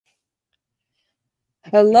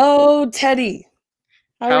Hello, Teddy.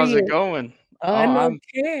 How are How's it you? going? Oh, I'm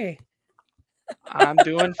okay. I'm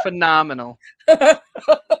doing phenomenal.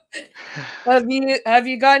 Have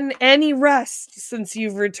you gotten any rest since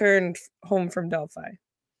you've returned home from Delphi?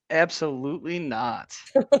 Absolutely not.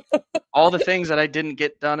 All the things that I didn't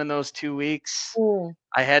get done in those 2 weeks, Mm.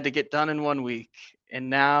 I had to get done in 1 week, and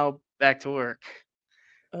now back to work.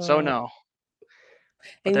 So Oh, no,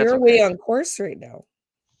 but and that's you're away okay. on course right now.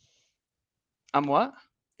 I'm what?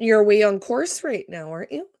 You're away on course right now,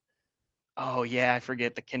 aren't you? Oh yeah, I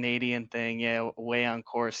forget the Canadian thing. Yeah, away on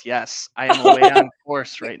course. Yes, I am away on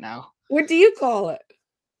course right now. What do you call it?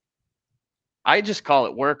 I just call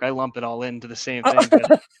it work. I lump it all into the same thing,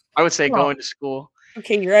 but I would say Oh, going to school.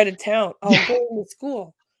 okay, you're out of town. Oh, Yeah, going to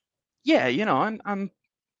school. yeah, I'm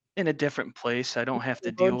in a different place. I don't have to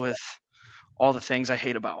Road deal with all the things I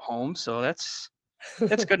hate about home, so that's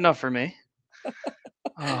trip. good enough for me.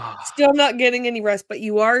 Ah, Still not getting any rest, but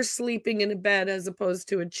you are sleeping in a bed as opposed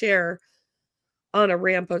to a chair on a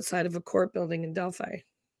ramp outside of a court building in Delphi.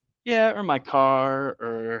 yeah, or my car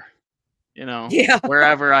or, Yeah.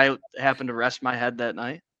 wherever I happen to rest my head that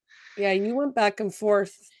night. Yeah, you went back and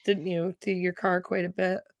forth, didn't you, to your car quite a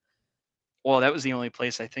bit? Well, that was the only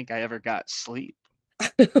place I think I ever got sleep.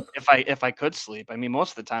 If I could sleep. I mean,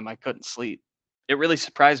 most of the time I couldn't sleep. It really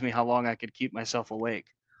surprised me how long I could keep myself awake,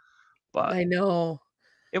 but I know.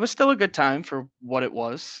 it was still a good time for what it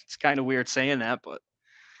was. It's kinda weird saying that, but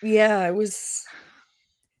Yeah, it was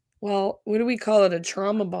well, what do we call it? A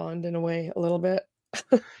trauma bond in a way, a little bit.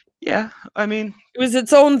 yeah, I mean, It was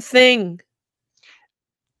its own thing.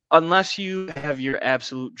 unless you have your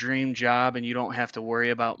absolute dream job and you don't have to worry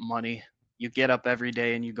about money, you get up every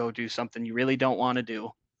day and you go do something you really don't wanna do.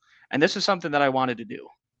 And this is something that I wanted to do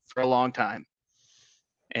for a long time.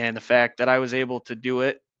 And the fact that I was able to do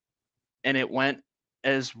it and it went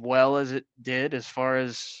as well as it did as far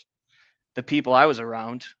as the people I was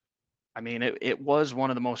around, I mean, it was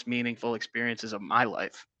one of the most meaningful experiences of my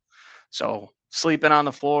life. So sleeping on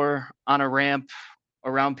the floor, on a ramp,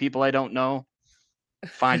 around people I don't know,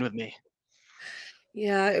 fine with me.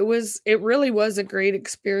 Yeah, it really was a great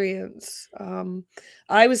experience.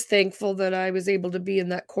 I was thankful that I was able to be in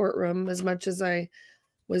that courtroom as much as I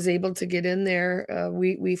was able to get in there.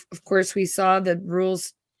 We of course we saw the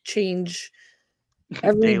rules change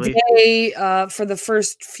every Daily. day, for the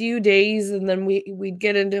first few days, and then we'd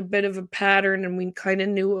get into a bit of a pattern, and we kinda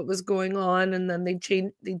knew what was going on, and then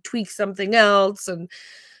they'd tweak something else,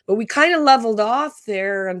 but we kinda leveled off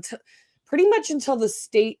there until pretty much until the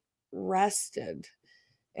state rested,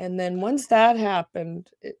 and then once that happened,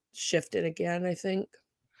 it shifted again, I think.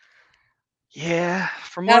 Yeah,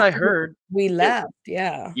 from what I After heard, we it left,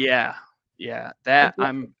 yeah. yeah, yeah, Like, that what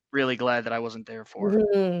I'm really glad that I wasn't there for.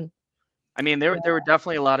 Mhm. I mean, there were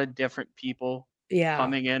definitely a lot of different people Yeah,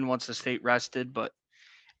 coming in once the state rested, but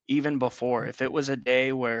even before, if it was a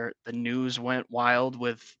day where the news went wild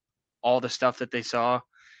with all the stuff that they saw,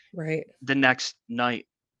 right. the next night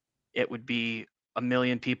it would be a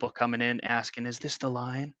million people coming in asking, "Is this the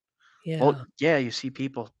line?" "Well, Yeah. yeah, you see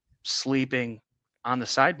people sleeping on the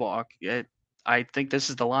sidewalk. I think this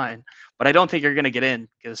is the line, but I don't think you're gonna get in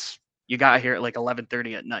because you got here at like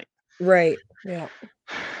 11:30 at night." Right, yeah.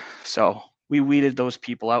 So we weeded those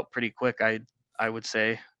people out pretty quick. I would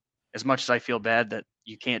say, as much as I feel bad that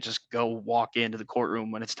you can't just go walk into the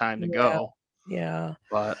courtroom when it's time to Yeah, go, yeah.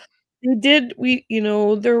 but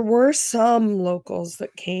There were some locals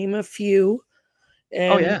that came, a few,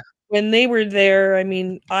 oh and yeah, when they were there, I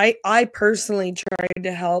mean, I personally tried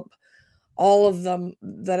to help all of them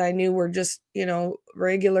that I knew were just,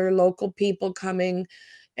 regular local people coming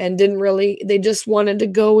and didn't really they just wanted to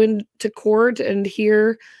go into court and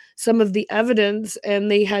hear some of the evidence, and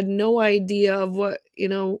they had no idea of what,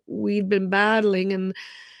 we'd been battling and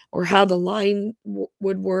or how the line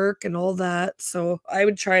would work and all that. So I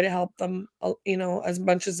would try to help them, as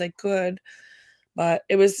much as I could, but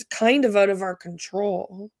it was kind of out of our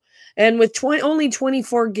control. And with only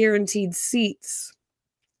 24 guaranteed seats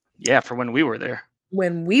yeah, for when we were there.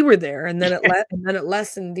 when we were there, and then it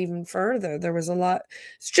lessened even further. There was a lot.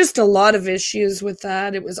 It's just a lot of issues with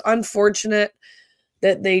that. It was unfortunate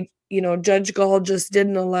that Judge Gall just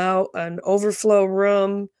didn't allow an overflow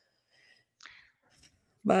room,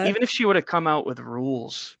 but Even if she would have come out with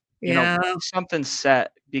rules, yeah, something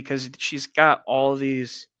set because she's got all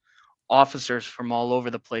these officers from all over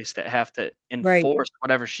the place that have to right, enforce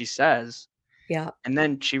whatever she says, yeah, and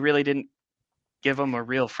then she really didn't give them a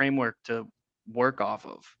real framework to work off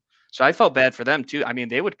of. So I felt bad for them too. I mean,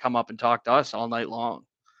 they would come up and talk to us all night long,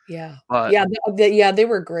 yeah, but yeah. They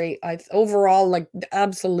were great. I overall, like,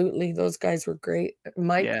 absolutely, those guys were great.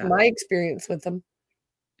 My yeah. my experience with them.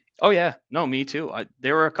 Oh yeah, no, me too.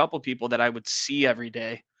 There were a couple people that I would see every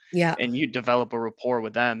day, Yeah. and you develop a rapport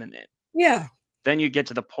with them, and Yeah. then you get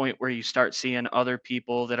to the point where you start seeing other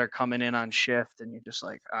people that are coming in on shift, and you're just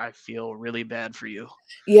like, I feel really bad for you.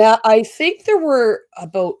 Yeah, I think there were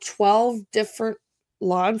about 12 different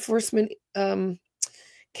law enforcement,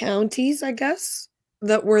 counties, I guess,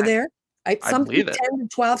 that were I there. I I something believe it. 10 to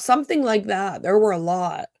 12, something like that. There were a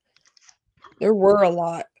lot. There were a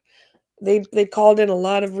lot. They called in a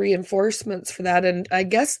lot of reinforcements for that, and I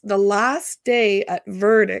guess the last day at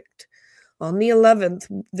verdict on the 11th,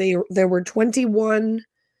 there were 21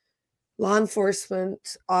 law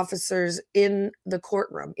enforcement officers in the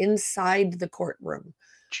courtroom, inside the courtroom.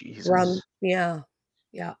 Run, Jesus. yeah,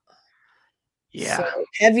 yeah. So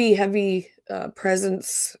Yeah. heavy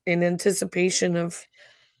presence in anticipation of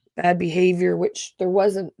bad behavior, which there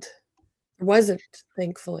wasn't,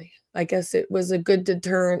 thankfully. I guess it was a good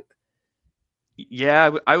deterrent.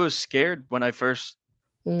 Yeah, I was scared when I first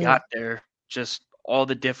Mm. got there, just all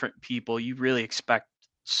the different people, you really expect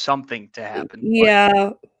something to happen, but Yeah,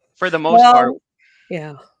 for the most part, well,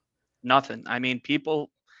 yeah, nothing. I mean, people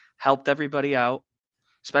helped everybody out,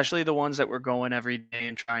 especially the ones that were going every day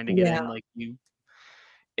and trying to get yeah. in, like, you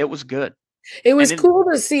it was good, It and was then cool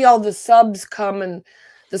to see all the subs come and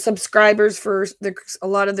the subscribers for a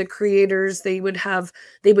lot of the creators, they would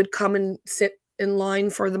come and sit in line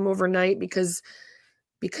for them overnight because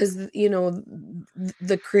the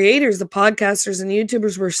creators, the podcasters and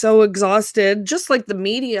YouTubers were so exhausted, just like the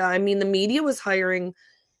media. I mean, oh,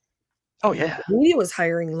 yeah. the media was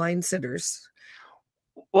hiring line sitters.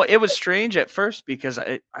 Well, it was strange at first because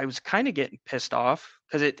I was kinda getting pissed off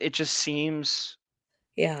because it just seems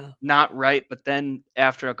Yeah, not right, but then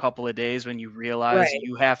after a couple of days when you realize right.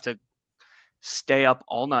 you have to stay up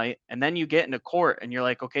all night, and then you get into court and you're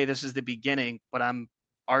like, "Okay, this is the beginning, but I'm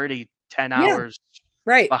already 10 Yeah, hours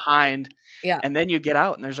right. behind," Yeah. and then you get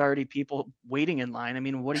out and there's already people waiting in line. I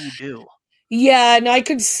mean, what do you do? Yeah, and I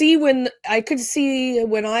could see when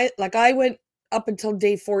I went up until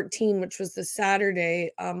day 14, which was the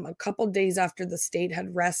Saturday, a couple days after the state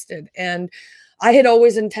had rested, and I had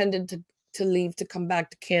always intended to leave to come back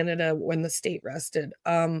to Canada when the state rested.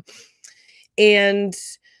 And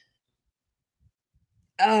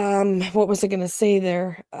what was I gonna say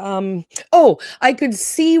there? Oh, I could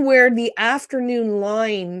see where the afternoon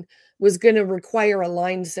line was gonna require a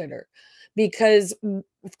line sitter because,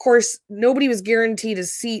 of course, nobody was guaranteed a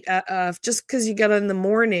seat. Just because you got in the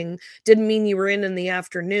morning didn't mean you were in the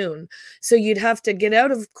afternoon. So you'd have to get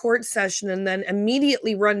out of court session and then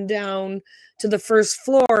immediately run down to the first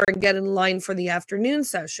floor and get in line for the afternoon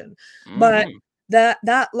session. But Mhm.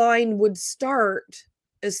 that line would start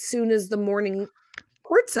as soon as the morning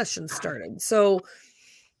court session started. So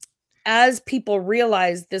as people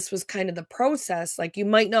realized this was kind of the process, like you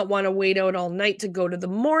might not want to wait out all night to go to the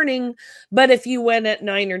morning, but if you went at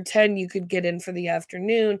 9 or 10, you could get in for the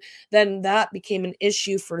afternoon. Then that became an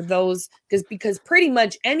issue for those because pretty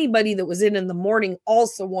much anybody that was in the morning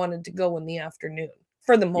also wanted to go in the afternoon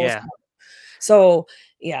for the most Yeah. part. So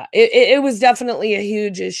yeah, it was definitely a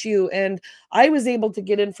huge issue, and I was able to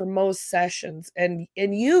get in for most sessions. And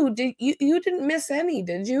you didn't miss any,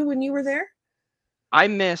 did you, when you were there? I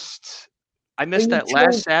missed I Or missed you that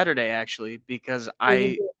last chose? Saturday actually because Or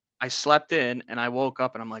you did? I slept in and I woke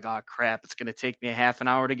up and I'm like, "Oh crap, it's gonna take me a half an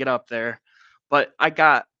hour to get up there." But I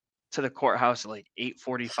got to the courthouse at like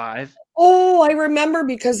 8:45. Oh, I remember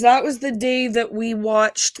because that was the day that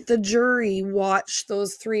the jury watched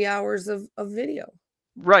those 3 hours of video.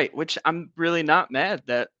 Right, which I'm really not mad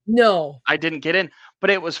that No. I didn't get in,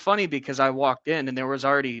 but it was funny because I walked in and there was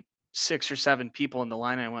already 6 or 7 people in the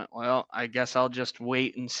line. I went, "Well, I guess I'll just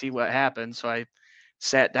wait and see what happens." So I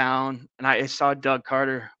sat down and I saw Doug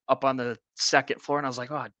Carter up on the 2nd floor and I was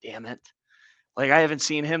like, "Oh, damn it." Like, I haven't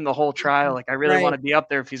seen him the whole trial. Like, I really Right. wanna be up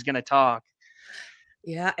there if he's gonna talk.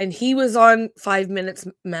 Yeah, and he was on 5 minutes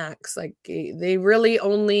max. Like, they really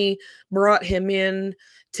only brought him in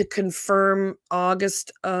to confirm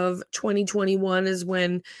August of 2021 is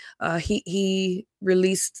when, he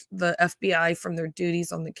released the FBI from their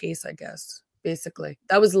duties on the case, I guess, basically.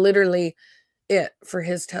 That was literally it for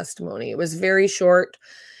his testimony. It was very short,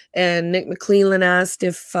 and Nick McClellan asked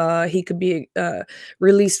if, he could be,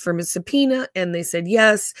 released from his subpoena, and they said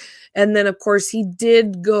yes. And then, of course, he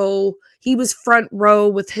was front row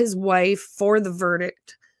with his wife for the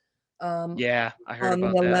verdict, um, Yeah, I heard on the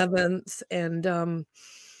about that. 11th, and,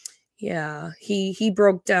 yeah, he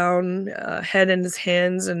broke down, head in his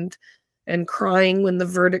hands and crying when the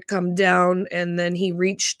verdict come down, and then he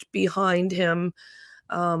reached behind him,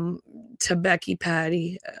 um, to Becky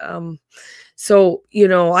Patty. So, you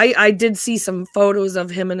know, I did see some photos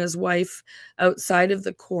of him and his wife outside of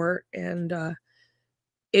the court, and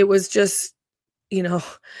it was just, you know,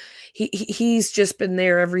 he's just been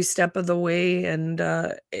there every step of the way, and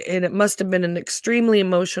it must have been an extremely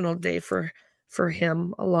emotional day for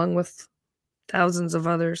him, along with thousands of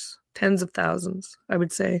others, tens of thousands, I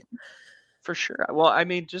would say. For sure. Well, I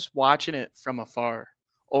mean, just watching it from afar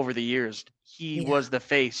over the years, he Yeah. was the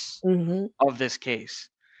face Mhm. of this case.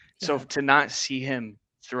 So Yeah. to not see him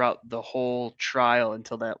throughout the whole trial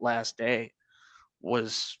until that last day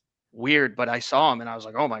was weird, but I saw him and I was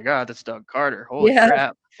like, "Oh my god, that's Doug Carter. Holy Yeah.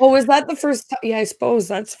 crap." Oh, was that the first ti yeah, I suppose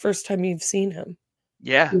that's the first time you've seen him.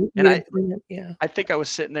 Yeah. And You had seen him, yeah. I think I was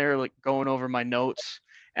sitting there like going over my notes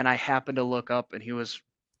and I happened to look up and he was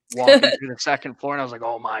walking through the second floor and I was like,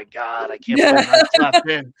 "Oh my god, I can't believe I slept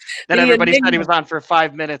in." Then The everybody said he enigma. was on for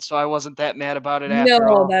 5 minutes, so I wasn't that mad about it after No,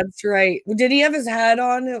 all. that's right. Did he have his hat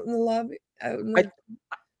on out in the lobby? Out in I the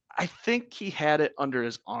I think he had it under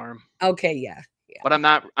his arm, Okay, yeah, yeah. but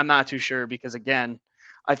I'm not too sure because again,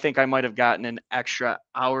 I think I might have gotten an extra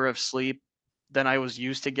hour of sleep than I was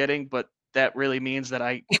used to getting, but that really means that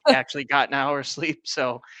I actually got an hour of sleep,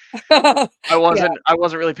 so I Yeah, wasn't I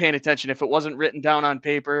wasn't really paying attention. If it wasn't written down on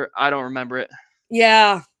paper, I don't remember it.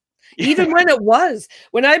 yeah. Even when it was.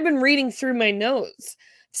 When I've been reading through my notes,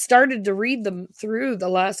 started to read them through the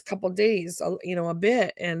last couple days, you know, a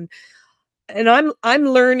bit, and I'm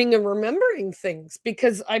learning and remembering things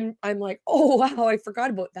because I'm like, "Oh, wow, I forgot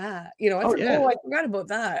about that." You know, Oh, yeah. I forgot about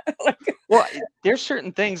that." Like, Well, there's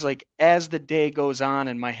certain things, like, as the day goes on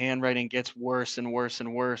and my handwriting gets worse and worse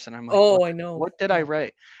and worse, and I'm like, oh, "What I know. what did I Yeah.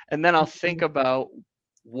 write?" And then I'll think Mhm. about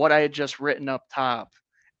what I had just written up top,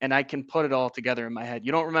 and I can put it all together in my head.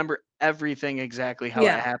 You don't remember everything exactly how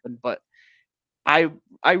it Yeah. happened, but I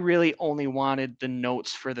I really only wanted the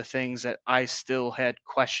notes for the things that I still had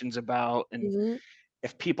questions about, and Mhm.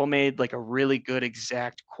 if people made, like, a really good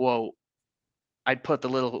exact quote, I'd put the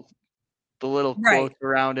little Right. quotes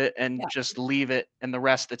around it and Yeah. just leave it, and the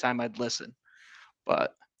rest of the time I'd listen.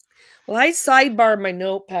 But Well, I sidebar my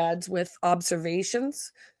notepads with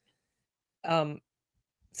observations, um,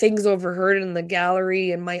 things overheard in the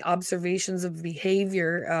gallery and my observations of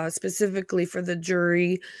behavior, specifically for the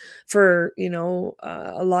jury, for, you know,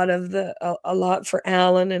 a lot for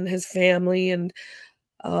Alan and his family, and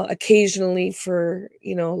occasionally for,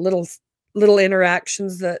 you know, little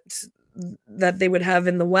interactions that they would have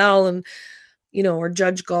in the well, and, you know, or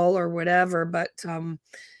Judge Gull or whatever. But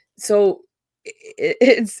so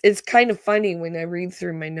it's kind of funny when I read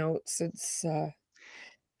through my notes.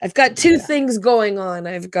 I've got 2 yeah, things going on.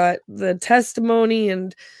 I've got the testimony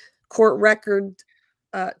and court record,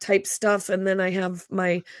 type stuff, and then I have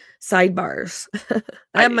my sidebars.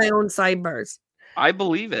 I have I my own sidebars. I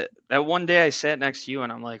believe it. That one day I sat next to you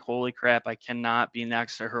and I'm like, "Holy crap, I cannot be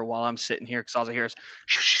next to her while I'm sitting here because all I hear is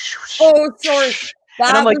Oh, sorry.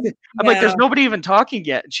 and That was I'm like, yeah. "There's nobody even talking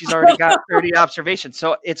yet, and she's already got 30 observations."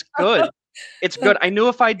 So it's good. It's good. I knew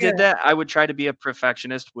if I did Yeah. that, I would try to be a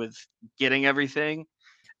perfectionist with getting everything.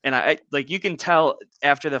 And I like, you can tell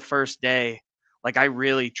after the first day, like, I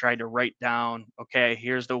really tried to write down, "Okay,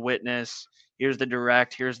 here's the witness, here's the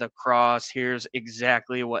direct, here's the cross, here's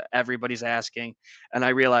exactly what everybody's asking," and I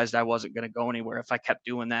realized I wasn't gonna go anywhere if I kept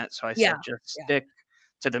doing that, so I Yeah. said, "Just Yeah. stick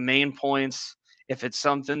to the main points. If it's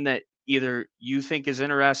something that either you think is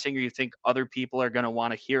interesting or you think other people are gonna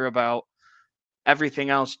wanna hear about, everything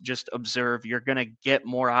else, just observe. You're gonna get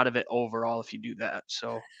more out of it overall if you do that."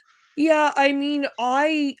 So, Yeah, I mean,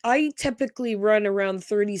 I typically run around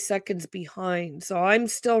 30 seconds behind. So I'm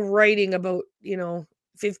still writing about, you know,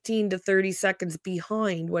 15 to 30 seconds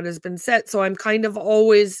behind what has been said. So I'm kind of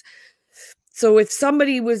always so if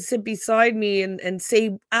somebody would sit beside me and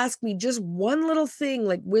say ask me just one little thing,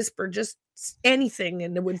 like whisper just anything,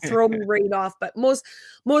 and it would throw me right off. But most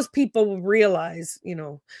people will realize, you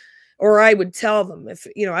know, or I would tell them if,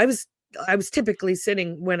 you know, I was typically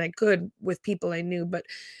sitting when I could with people I knew. But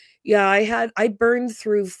yeah, I burned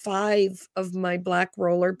through 5 of my black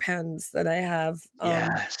roller pens that I have,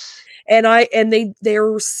 yes. and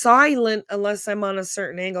they're silent unless I'm on a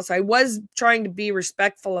certain angle, so I was trying to be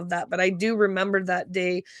respectful of that, but I do remember that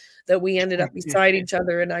day that we ended up beside each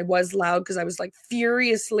other, and I was loud because I was, like,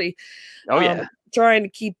 furiously, Oh, yeah. trying to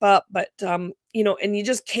keep up, but, you know, and you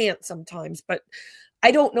just can't sometimes. But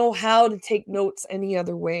I don't know how to take notes any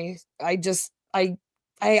other way. I just I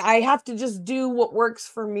have to just do what works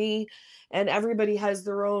for me, and everybody has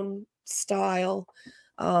their own style.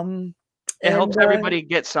 Um, It and helps everybody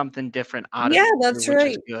get something different out of yeah, it too, that's which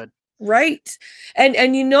is right. good. Right.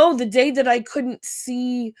 And you know, the day that I couldn't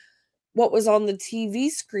see what was on the TV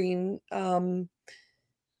screen,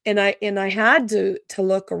 and I had to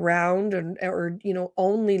look around and or, you know,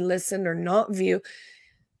 only listen or not view.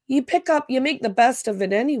 You make the best of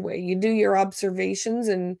it anyway. You do your observations,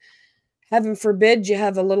 and heaven forbid you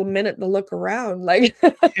have a little minute to look around, like,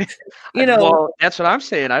 you know. Well, that's what I'm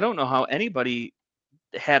saying. I don't know how anybody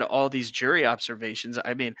had all these jury observations.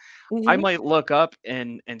 I mean, I Mhm. might look up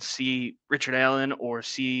and see Richard Allen or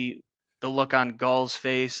see the look on Gull's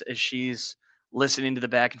face as she's listening to the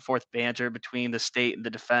back and forth banter between the state and the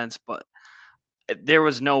defense, but there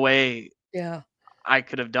was no way Yeah. I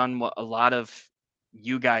could have done what a lot of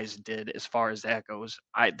you guys did as far as that goes.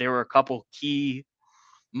 There were a couple key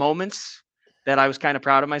moments that I was kind of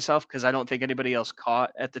proud of myself because I don't think anybody else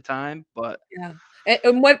caught at the time, but Yeah.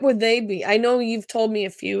 And what would they be? I know you've told me a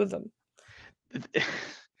few of them.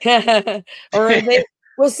 Or are they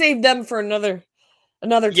we'll save them for another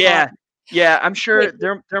time. yeah, yeah, I'm Wait, sure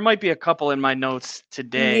there might be a couple in my notes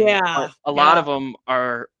today, but yeah, a lot yeah. of them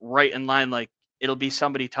are right in line. Like it'll be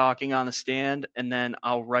somebody talking on the stand, and then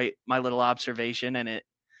I'll write my little observation, and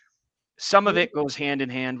some of it goes hand in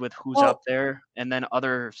hand with who's up Well, there, and then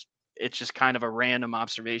others it's just kind of a random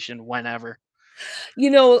observation whenever. you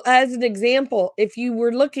know, as an example, if you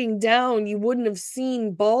were looking down, you wouldn't have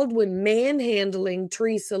seen Baldwin manhandling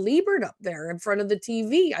Teresa Liebert up there in front of the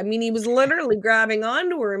TV. I mean, he was literally grabbing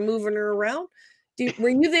onto her and moving her around. Were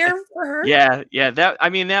you there for her? Yeah, yeah, I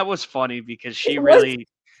mean, that was funny because It was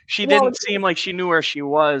she well, didn't seem like she knew where she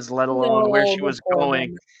was, let alone where no, she the was poor going.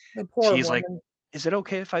 woman. The poor She's like, woman. "Is it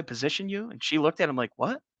okay if I position you?" And she looked at him like,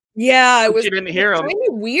 "What?" Yeah, Like she didn't it was hear him.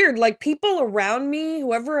 kinda weird, like, people around me,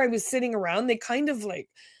 whoever I was sitting around, they kind of, like,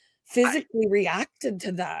 I physically reacted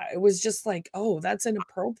to that. It was just like, "Oh, that's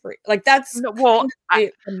inappropriate." Like, that's no, well,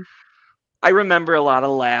 inappropriate I remember a lot of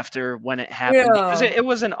laughter when it happened because yeah. it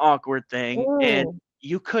was an awkward thing, and Mm,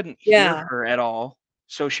 you couldn't hear yeah, her at all.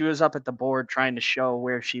 So she was up at the board trying to show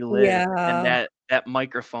where she lived, and yeah, that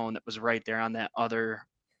microphone that was right there on that other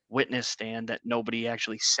witness stand that nobody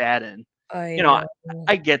actually sat in. I You know, know.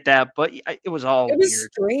 I get that, but it was all It was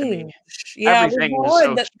weird to strange. me. Yeah, it Everything was was odd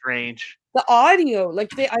so that strange. the audio, like,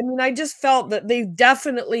 I mean, I just felt that they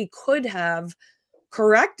definitely could have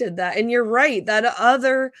corrected that, and you're right, that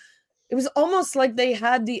other it was almost like they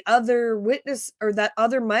had the other witness or that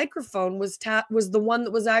other microphone was the one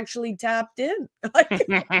that was actually tapped in, like,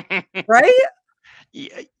 right?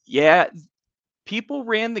 Yeah, people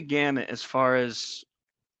ran the gamut as far as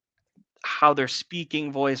how their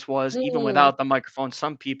speaking voice was, even Mm, without the microphone.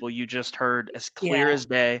 Some people you just heard as clear yeah, as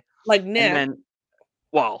day, like and Nick. then,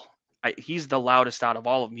 well, he's the loudest out of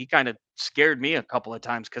all of them. He kind of scared me a couple of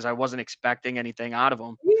times because I wasn't expecting anything out of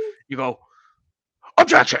him. You go,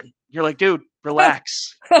 objection. You're like, dude,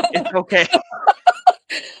 relax. It's okay.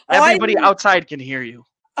 Oh, I Everybody didn't outside can hear you.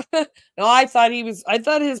 no, I thought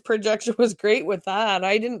his projection was great with that.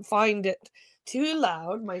 I didn't find it too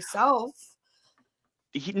loud myself.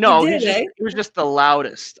 You No, did, eh? he was just the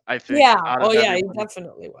loudest, I think, Yeah. out Oh, of yeah, he everybody.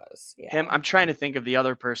 definitely was. Him, Yeah, I'm trying to think of the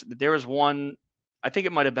other person. There was one, I think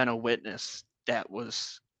it might have been a witness that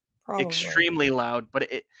was probably. extremely loud,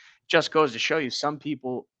 but it just goes to show you some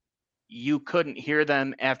people, you couldn't hear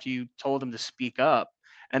them after you told them to speak up,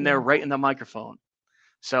 and they're Yeah. right in the microphone.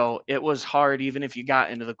 So it was hard even if you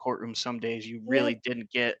got into the courtroom some days, you Well, really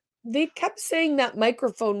didn't get. they kept saying that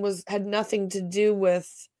microphone had nothing to do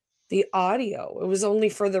with the audio. It was only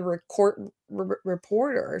for the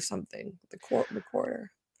reporter or something, the court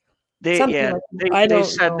recorder. They Something yeah, like that. I they don't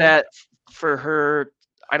said know. that for her,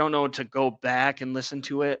 I don't know, to go back and listen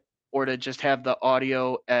to it or to just have the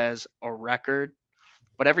audio as a record,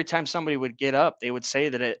 but every time somebody would get up, they would say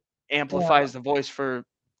that it Yeah. amplifies the voice for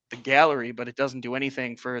the gallery, but it doesn't do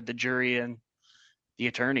anything for the jury and the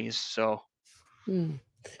attorneys. So Hmm.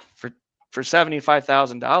 for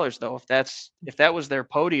 $75,000 though, if that was their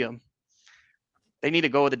podium, they need to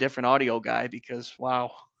go with a different audio guy because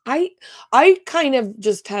wow. I I kind of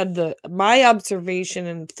just had my observation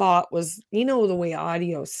and thought was, you know, the way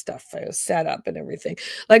audio stuff is set up and everything.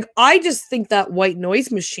 Like, I just think that white noise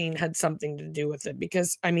machine had something to do with it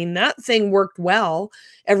because, I mean, that thing worked well.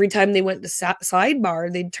 Every time they went to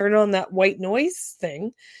sidebar, they'd turn on that white noise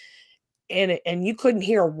thing, and you couldn't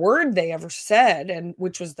hear a word they ever said, and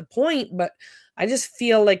which was the point. But I just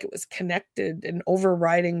feel like it was connected and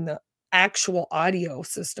overriding the actual audio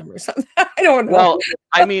system or something. I don't know. Well,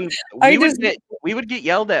 I mean, I just we would get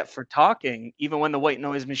yelled at for talking even when the white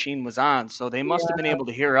noise machine was on, so they must have been yeah, able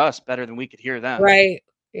to hear us better than we could hear them. right.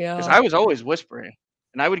 Because Yeah. I was always whispering,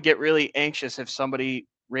 and I would get really anxious if somebody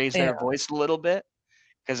raised Yeah. their voice a little bit,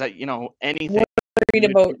 because anything Worried we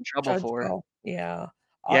would about get in trouble Judge for. Bell. Yeah.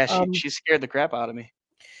 Yeah, she scared the crap out of me.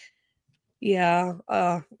 Yeah,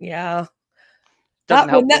 yeah. Doesn't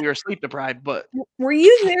That help when that that we were sleep deprived, but were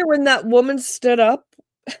you there when that woman stood up?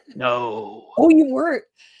 no. Oh, you weren't.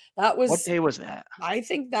 That What was day was that? I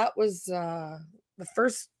think that was, the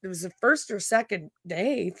first it was the first or second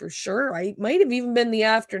day for sure. I might have even been the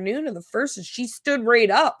afternoon of the first, and she stood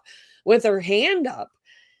right up with her hand up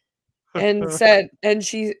and said and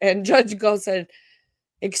Judge Go said,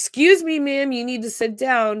 "Excuse me, ma'am, you need to sit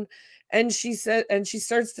down." And she said and she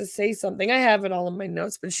starts to say something. I have it all in my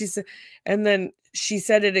notes, but she said and then she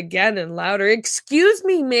said it again and louder, "Excuse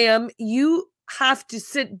me, ma'am, you have to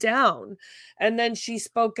sit down." And then she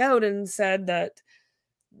spoke out and said that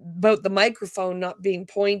about the microphone not being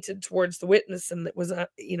pointed towards the witness and that was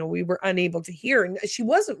we were unable to hear, and she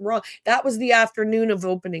wasn't wrong. That was the afternoon of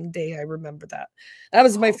opening day. I remember that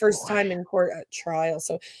was my Oh first boy. time in court at trial,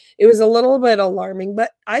 so it was a little bit alarming,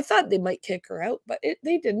 but I thought they might kick her out, but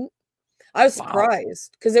they didn't. I was Wow.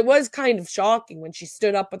 surprised because it was kind of shocking when she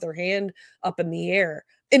stood up with her hand up in the air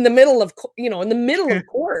in the middle of in the middle of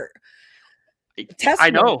court I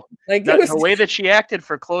testimony. know. Like it The was the way that she acted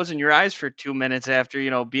for closing your eyes for 2 minutes after,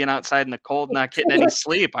 being outside in the cold, not getting any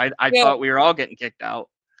sleep, I yeah. thought we were all getting kicked out.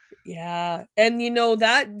 Yeah, and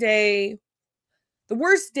that day, the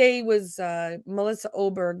worst day was Melissa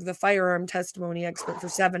Oberg, the firearm testimony expert for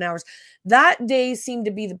 7 hours. That day seemed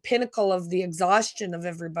to be the pinnacle of the exhaustion of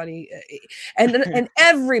everybody, and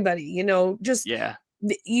everybody, just Yeah.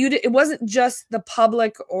 it wasn't just the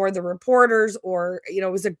public or the reporters or it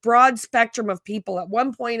was a broad spectrum of people. At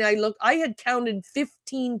one point, I had counted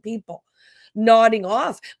 15 people nodding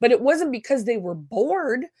off, but it wasn't because they were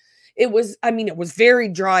bored. It was very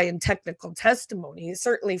dry and technical testimony.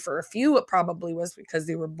 Certainly for a few, it probably was because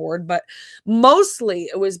they were bored, but mostly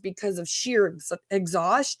it was because of sheer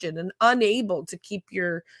exhaustion and unable to keep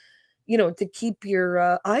your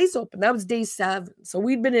eyes open. That was day 7. So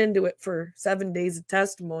we'd been into it for 7 days of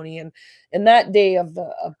testimony, and that day of the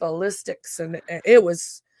ballistics, and it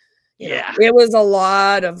was, Yeah. it was a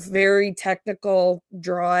lot of very technical,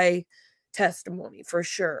 dry testimony for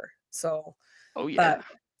sure. So, Oh but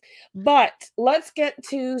yeah. let's get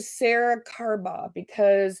to Sarah Carbaugh,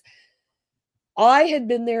 because I had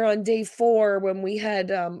been there on day 4 when we had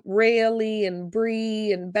Rayleigh and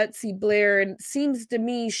Bree and Betsy Blair, and it seems to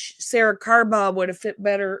me Sarah Carbaugh would have fit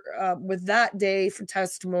better with that day for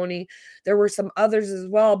testimony. There were some others as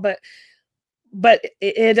well, but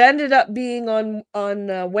it ended up being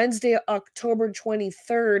on Wednesday, October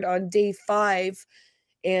 23rd, on day 5,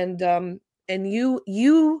 and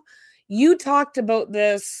you talked about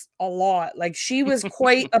this a lot. Like, she was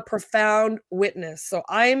quite a profound witness. So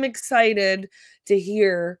I'm excited to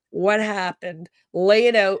hear what happened. Lay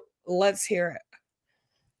it out. Let's hear it.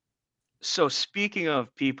 So speaking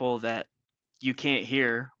of people that you can't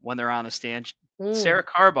hear when they're on the stand, Mm, Sarah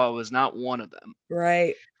Carbaugh was not one of them.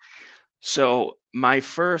 right. So my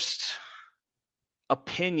first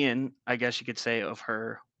opinion, I guess you could say, of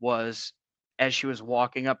her was, as she was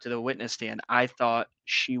walking up to the witness stand, I thought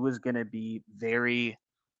she was going to be very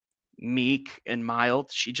meek and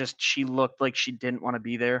mild. She looked like she didn't want to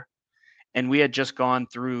be there. And we had just gone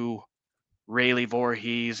through Rayleigh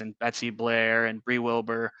Voorhees and Betsy Blair and Bree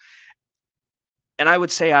Wilbur. And I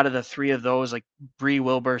would say out of the 3 of those, like, Bree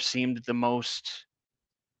Wilbur seemed the most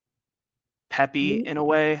peppy Mm, in a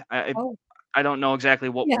way. oh, I don't know exactly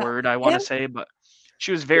what yeah. word I want Yeah. to say, but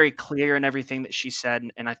she was very clear in everything that she said,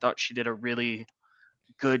 and I thought she did a really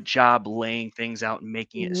good job laying things out and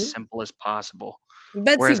making it as Mhm. simple as possible.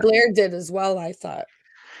 Betsy Whereas, Blair did as well, I thought.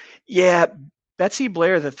 yeah, Betsy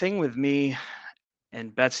Blair, the thing with me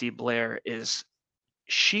and Betsy Blair is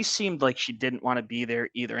she seemed like she didn't want to be there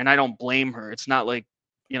either. And I don't blame her. It's not like,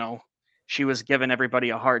 you know, she was giving everybody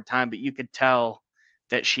a hard time, but you could tell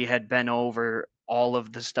that she had been over all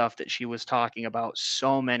of the stuff that she was talking about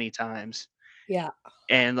so many times. Yeah.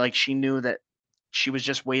 And like she knew that she was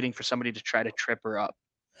just waiting for somebody to try to trip her up.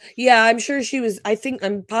 Yeah, I'm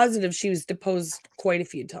positive she was deposed quite a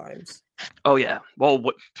few times. Oh yeah. Well,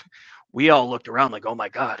 we all looked around like, oh my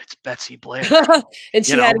God, it's Betsy Blair. And You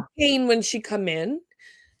she had know? a cane when she come in.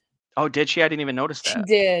 Oh, did she? I didn't even notice She that.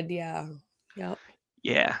 did, yeah. Yeah.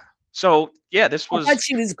 Yeah. So yeah, this I thought was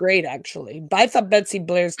she was great, actually. I thought Betsy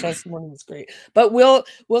Blair's testimony was great. But we'll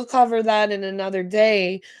cover that in another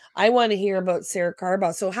day. I want to hear about Sarah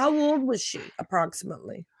Carbaugh. So how old was she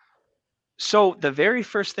approximately? so the very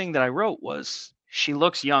first thing that I wrote was she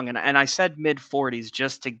looks young, and I said mid 40s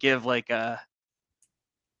just to give like a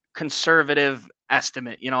conservative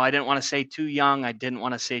estimate. I didn't want to say too young, I didn't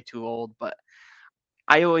want to say too old, but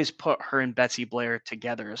I always put her and Betsy Blair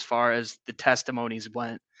together as far as the testimonies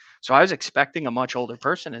went. So I was expecting a much older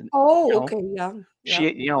person, and Oh, okay, yeah. Yeah.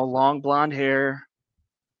 she, long blonde hair,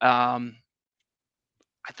 um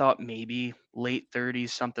I thought maybe late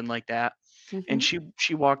 30s, something like that. And Mhm.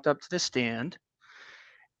 she walked up to the stand,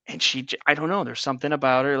 and I don't know, there's something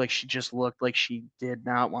about her, like, she just looked like she did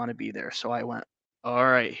not wanna be there, so I went, "All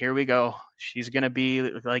right, here we go. She's gonna be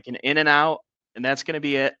like an in and out, and that's gonna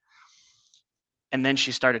be it." And then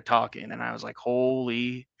she started talking, and I was like,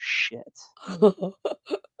 "Holy shit."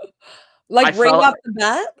 Like, I right felt off the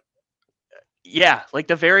bat? Yeah, like,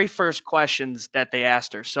 the very first questions that they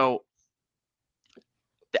asked her. So,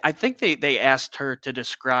 I think they asked her to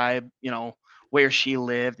describe, where she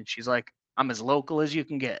lived, and she's like, "I'm as local as you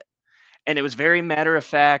can get." And it was very matter of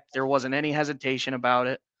fact, there wasn't any hesitation about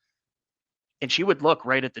it, and she would look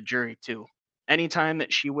right at the jury too. Anytime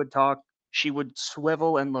that she would talk, she would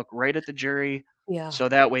swivel and look right at the jury, Yeah. so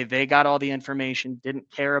that way they got all the information, didn't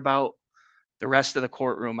care about the rest of the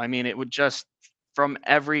courtroom. I mean, it would just from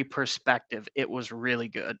every perspective, it was really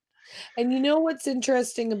good. And you know what's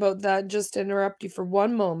interesting about that, just to interrupt you for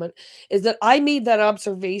one moment, is that I made that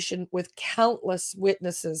observation with countless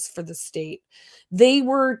witnesses for the state. They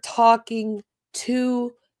were talking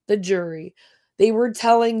to the jury. They were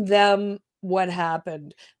telling them what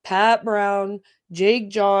happened. Pat Brown, Jake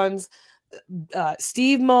Johns,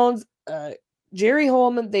 Steve Moans, Jerry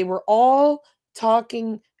Holman, they were all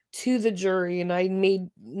talking to the jury, and I made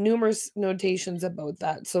numerous notations about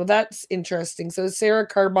that. So that's interesting. So Sarah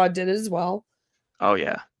Carbaugh did as well. Oh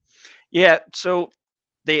yeah. Yeah, so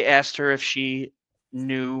they asked her if she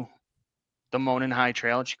knew the Monon High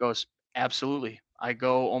Trail, and she goes, "Absolutely. I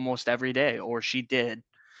go almost every day," or she did.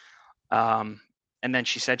 Um, and then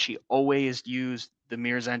she said she always used the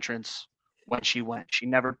Mears entrance when she went. She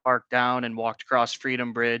never parked down and walked across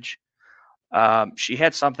Freedom Bridge. She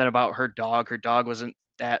had something about her dog. Her dog wasn't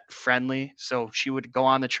that friendly, so she would go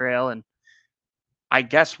on the trail and I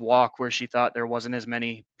guess walk where she thought there wasn't as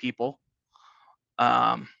many people.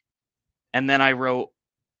 Um, and then I wrote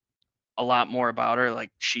a lot more about her.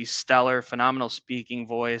 Like she's stellar, phenomenal speaking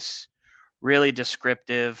voice, really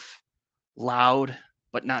descriptive, loud,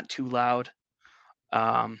 but not too loud.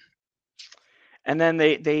 Um, and then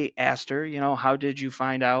they asked her, how did you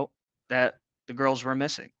find out that the girls were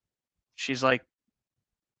missing? She's like,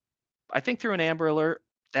 I think through an Amber Alert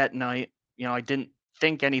that night. I didn't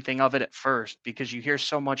think anything of it at first because you hear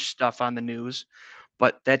so much stuff on the news,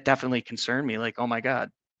 but that definitely concerned me. Like, oh my God,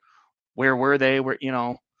 where were they?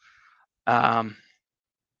 Um,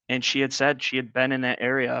 and she had said she had been in that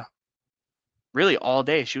area really all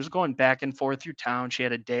day. She was going back and forth through town. She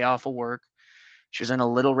had a day off of work. She was in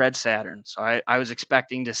a little red Saturn. So I was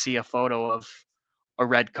expecting to see a photo of a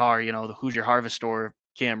red car, the Hoosier Harvest Store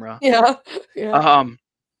camera. Yeah. Yeah. Um,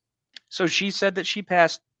 so she said that she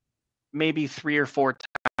passed maybe 3 or 4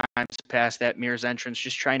 times past that Mears entrance,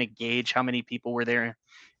 just trying to gauge how many people were there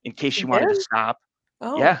in case she wanted to Again? stop.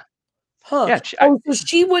 Oh. Yeah, Huh. yeah. Oh, so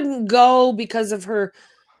she wouldn't go because of her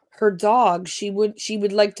dog. She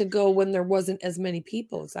would like to go when there wasn't as many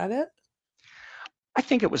people. Is that it? I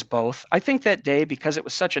think it was both. I think that day because it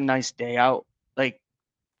was such a nice day out, like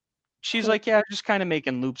she's Huh. like, yeah, just kind of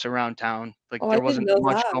making loops around town. Like Oh, I there didn't wasn't know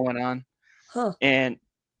much that. going on. Huh. And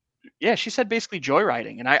yeah, she said basically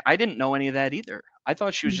joyriding. And I didn't know any of that either. I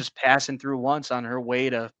thought she was Mm. just passing through once on her way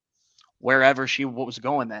to wherever she was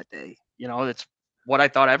going that day. That's what I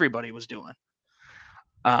thought everybody was doing.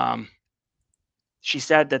 Um, she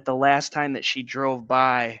said that the last time that she drove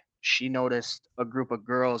by, she noticed a group of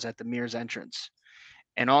girls at the Mears entrance.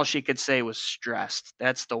 And all she could say was stressed.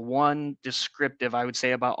 That's the one descriptive I would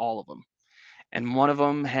say about all of them. And one of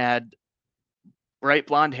them had bright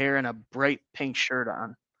blonde hair and a bright pink shirt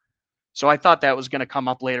on. So I thought that was going to come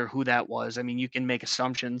up later who that was. I mean, you can make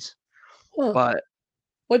assumptions, Huh. but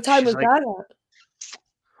What time she's was like, that at?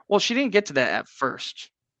 well, she didn't get to that at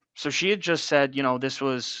first. So she had just said, this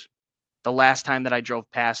was the last time that I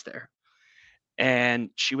drove past there. And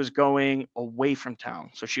she was going away from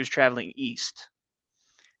town. So she was traveling east.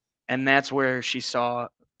 And that's where she saw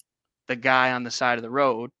the guy on the side of the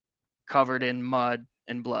road covered in mud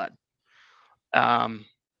and blood. Um,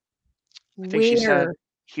 I think she said Where?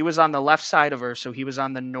 he was on the left side of her, so he was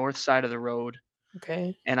on the north side of the road.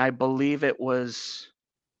 Okay. And I believe it was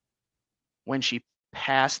when she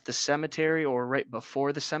passed the cemetery or right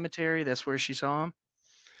before the cemetery. That's where she saw him.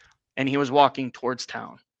 And he was walking towards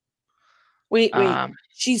town. Wait, wait. Um,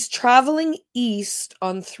 She's traveling east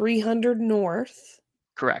on 300 North,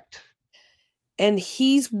 correct. and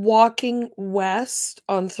he's walking west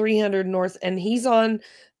on 300 North, and he's on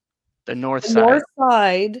The north the side. north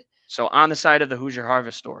side. So on the side of the Hoosier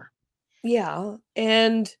Harvest Store. Yeah.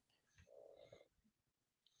 And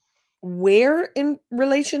where in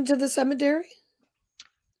relation to the cemetery?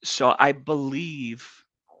 So I believe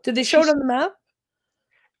Did they show it she's on the map?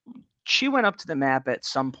 she went up to the map at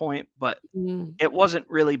some point, but Mm. it wasn't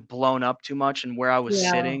really blown up too much. And where I was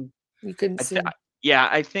Yeah, sitting, you couldn't I th- see. yeah,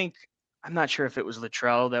 I think I'm not sure if it was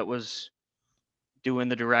Latrell that was doing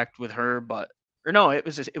the direct with her, but or no, it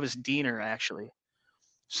was Diener actually.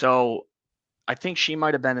 So I think she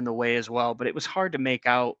might have been in the way as well, but it was hard to make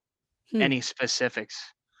out Hmm. any specifics.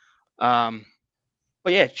 Um,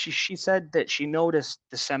 but yeah, she said that she noticed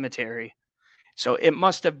the cemetery, so it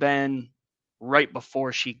must have been right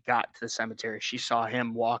before she got to the cemetery. She saw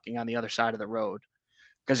him walking on the other side of the road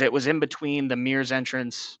because it was in between the Mears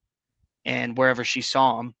entrance and wherever she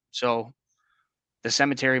saw him. So the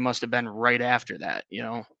cemetery must have been right after that, you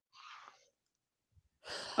know.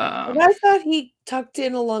 But Um, I thought he tucked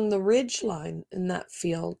in along the ridge line in that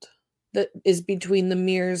field that is between the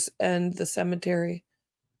Mears and the cemetery.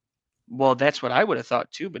 well, that's what I would have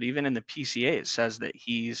thought too. But even in the PCA, it says that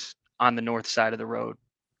he's on the north side of the road.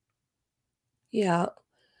 Yeah.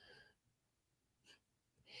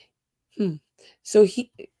 Hmm. So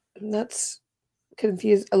that's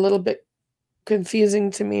a little bit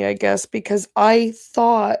confusing to me, I guess, because I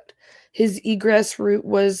thought his egress route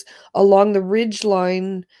was along the ridge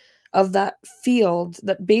line of that field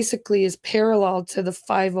that basically is parallel to the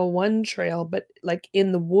 501 trail, but like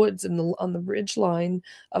in the woods and on the ridge line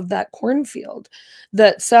of that cornfield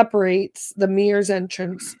that separates the Mears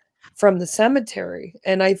entrance from the cemetery.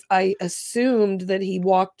 And I assumed that he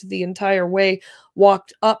walked the entire way,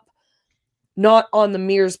 walked up not on the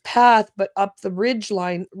Mears path, but up the ridge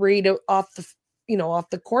line, right off the off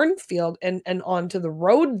the cornfield and onto the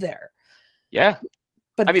road there. Yeah, I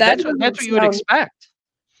But mean that's what you would expect.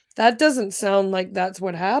 that doesn't sound like that's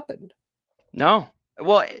what happened. No,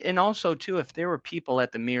 well, and also too, if there were people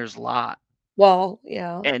at the Mears lot Well,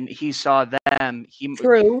 yeah, and he saw them,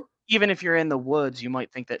 true. even if you're in the woods, you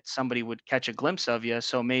might think that somebody would catch a glimpse of you.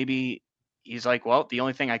 So maybe he's like, well, the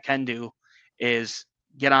only thing I can do is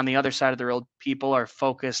get on the other side of the road. People are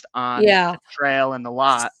focused on Yeah. the trail and the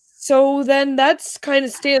lot. So then that's kind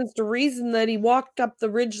of stands to reason that he walked up the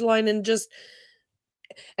ridge line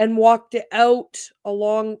and walked it out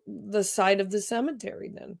along the side of the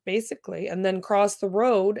cemetery then, basically, and then crossed the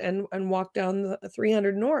road and walked down the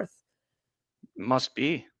 300 north. Must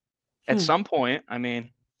be at Hmm. some point. I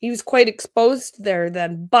mean, He was quite exposed there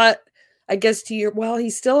then, but I guess he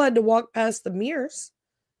still had to walk past the Mears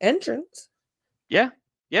entrance. yeah,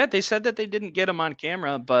 yeah. They said that they didn't get him on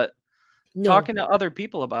camera, but No. talking to other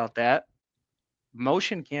people about that,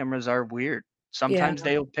 motion cameras are weird. Yeah, Sometimes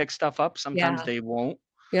they'll pick stuff up, sometimes yeah, they won't.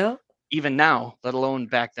 yeah, Even now, let alone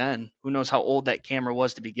back then. Who knows how old that camera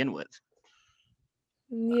was to begin with?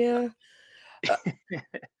 yeah. Uh,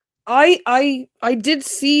 I did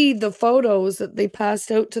see the photos that they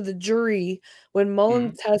passed out to the jury when Mhm.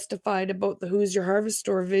 Mullen testified about the Who's Your Harvest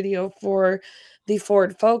Store video for the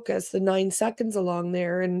Ford Focus, the 9 seconds along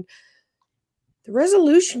there, and the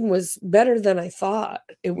resolution was better than I thought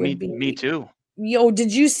it would Me be. too. Yo,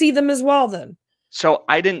 did you see them as well then? So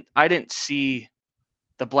I didn't see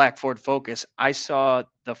the black Ford Focus. I saw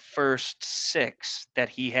the first 6 that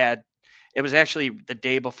he had. It was actually the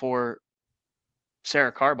day before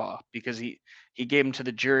Sarah Carbaugh because he gave them to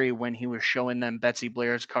the jury when he was showing them Betsy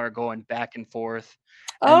Blair's car going back and forth,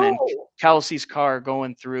 and then Oh, Kelsey's car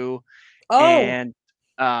going through, oh, and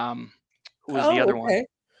um, who was the oh, other one? okay.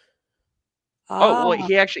 Oh, well, Ah,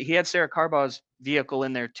 he had Sarah Carbaugh's vehicle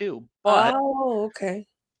in there too, but oh, okay.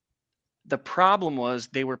 the problem was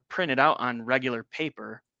they were printed out on regular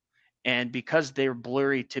paper, and because they were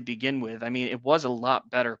blurry to begin with, I mean, it was a lot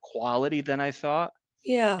better quality than I thought,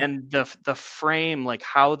 Yeah. and the frame, like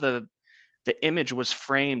how the image was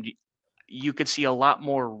framed, you could see a lot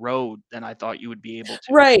more road than I thought you would be able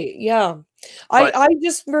to. Right, yeah. I But I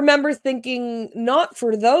just remember thinking not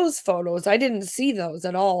for those photos, I didn't see those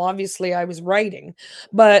at all, obviously, I was writing,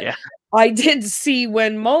 but yeah, I did see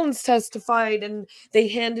when Mullins testified and they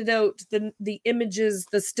handed out the images,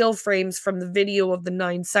 the still frames from the video of the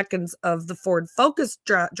 9 seconds of the Ford Focus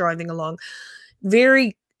driving along.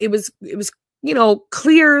 Very it was,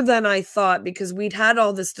 clearer than I thought because we'd had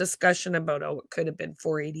all this discussion about, oh, it could have been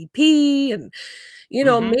 480p and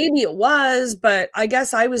mhm, maybe it was, but I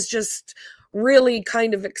guess I was just really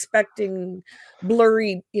kind of expecting a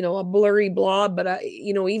blurry blob. But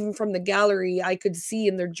even from the gallery, I could see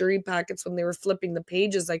in their jury packets when they were flipping the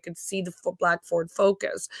pages, I could see the black Ford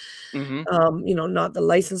Focus. mhm. Not the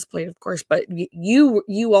license plate, of course, but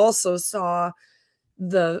you also saw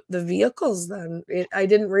the vehicles then. I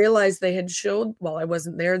didn't realize they had showed, well, I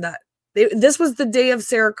wasn't there this was the day of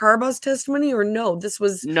Sarah Carbaugh's testimony, or no, this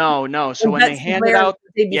was No, no, so and when they Betsy handed Blair out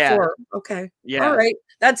the day yeah, before. Okay. yeah. Alright.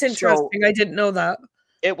 That's So interesting. I didn't know that.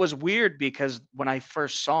 it was weird because when I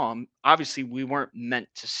first saw them, obviously we weren't meant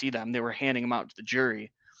to see them. They were handing them out to the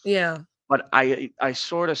jury. Yeah. But I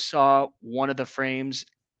sort of saw one of the frames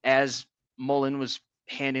as Mullen was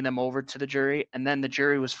handing them over to the jury, and then the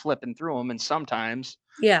jury was flipping through them, and sometimes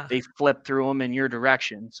Yeah. they flip through them in your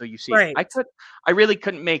direction. So you see, Right. I really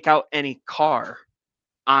couldn't make out any car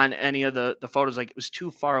on any of the photos. Like it was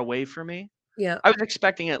too far away for me. Yeah. I was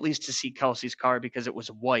expecting at least to see Kelsey's car because it was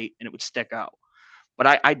white and it would stick out,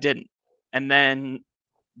 but I didn't. And then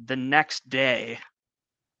the next day,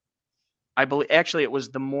 I believe actually it was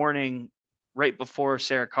the morning right before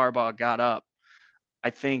Sarah Carbaugh got up. I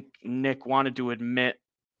think Nick wanted to admit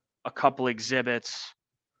a couple exhibits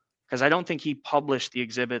because I don't think he published the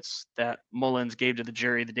exhibits that Mullins gave to the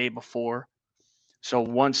jury the day before. So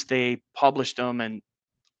once they published them and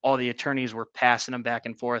all the attorneys were passing them back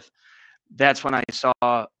and forth, that's when I saw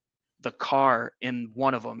the car in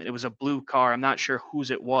one of them. It was a blue car. I'm not sure whose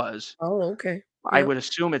it was. Oh, okay. I Yeah. would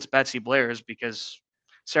assume it's Betsy Blair's because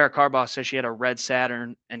Sarah Carbaugh says she had a red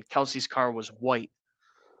Saturn and Kelsey's car was white.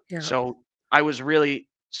 Yeah. So I was really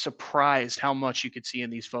surprised how much you could see in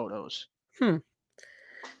these photos. Hmm.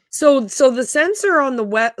 So the sensor on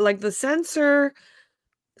the like the sensor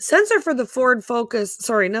for the Ford Focus,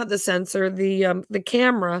 sorry, not the sensor, the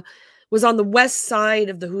camera was on the west side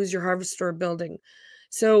of the Who's Your Harvester building.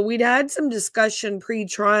 So we'd had some discussion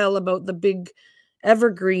pre-trial about the big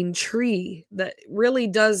evergreen tree that really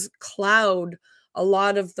does cloud a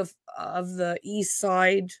lot of the east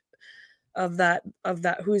side of that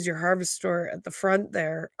Who's Your Harvester at the front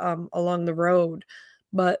there, along the road.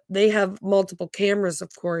 But they have multiple cameras,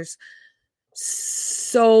 of course.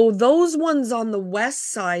 So those ones on the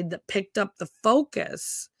west side that picked up the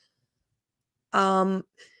focus,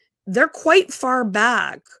 they're quite far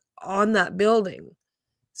back on that building.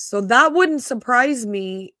 So that wouldn't surprise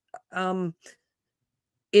me,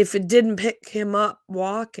 if it didn't pick him up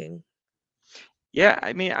walking. Yeah,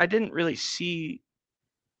 I mean, I didn't really see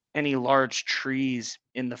any large trees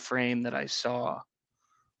in the frame that I saw.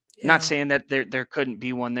 Not Yeah. saying that there couldn't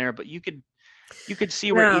be one there, but you could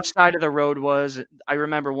see where Yeah. each side of the road was. I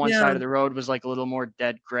remember one Yeah. side of the road was like a little more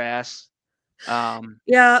dead grass.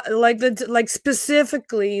 Yeah, like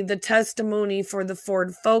specifically the testimony for the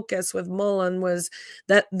Ford Focus with Mullen was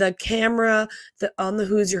that the camera on the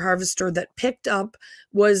Who's Your Harvester that picked up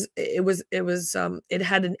it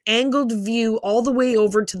had an angled view all the way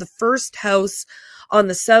over to the first house on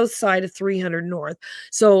the south side of 300 North.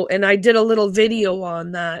 So, and I did a little video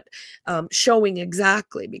on that, showing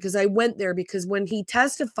exactly, because I went there because when he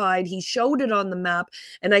testified, he showed it on the map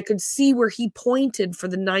and I could see where he pointed for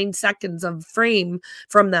the 9 seconds of frame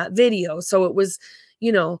from that video. So it was,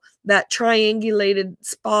 that triangulated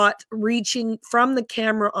spot reaching from the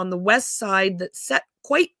camera on the west side that set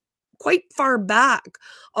quite far back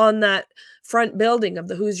on that front building of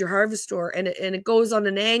the Who's Your Harvester, and it goes on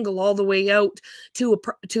an angle all the way out to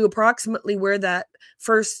approximately where that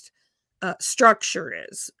first structure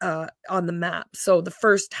is on the map. So the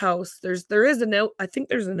first house, there is an out. I think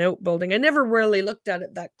there's an outbuilding. I never really looked at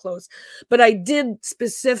it that close, but I did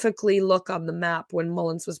specifically look on the map when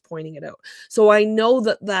Mullins was pointing it out. So I know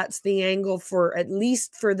that that's the angle for at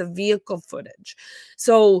least for the vehicle footage.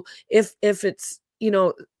 So if it's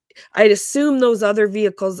I'd assume those other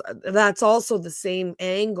vehicles, that's also the same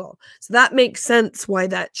angle. So that makes sense why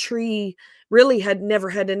that tree really had never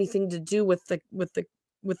had anything to do with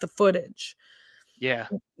the footage, Yeah.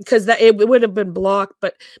 because that it would have been blocked.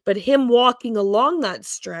 But him walking along that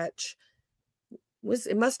stretch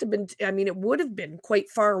it must have been. I mean, it would have been quite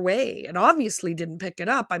far away. It obviously didn't pick it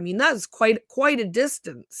up. I mean, that's quite a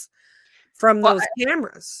distance from Well, those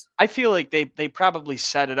cameras. I feel like they probably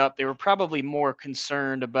set it up. They were probably more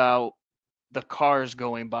concerned about the cars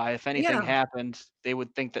going by. If anything Yeah, happened, they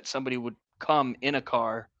would think that somebody would come in a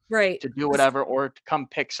car right. to do whatever or to come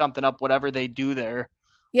pick something up, whatever they do there.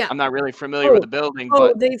 Yeah. I'm not really familiar with Oh, the building,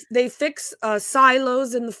 oh, but they fix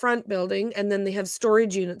silos in the front building, and then they have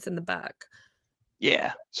storage units in the back.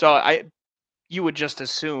 yeah. So you would just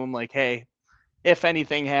assume like, hey, if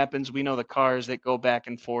anything happens, we know the cars that go back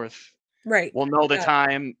and forth. Right. We'll know the Yeah.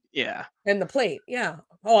 time. Yeah. And the plate. Yeah.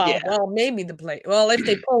 Oh, Yeah. well, maybe the plate. Well, if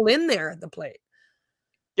they pull in there, the plate.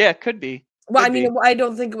 Yeah, it could be. Well, I Could mean, be. I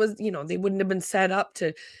don't think it was, they wouldn't have been set up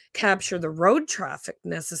to capture the road traffic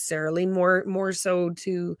necessarily, more so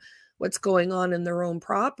to what's going on in their own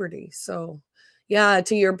property. So, yeah,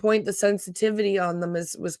 to your point, the sensitivity on them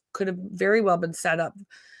could have very well been set up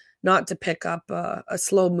not to pick up a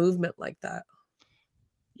slow movement like that.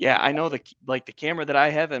 Yeah, I know the camera that I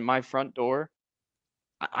have in my front door,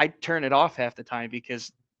 I turn it off half the time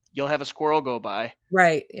because you'll have a squirrel go by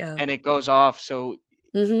Right. Yeah. and it goes off. So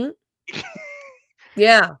Mhm.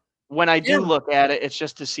 Yeah. When I Yeah. do look at it, it's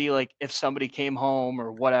just to see, like, if somebody came home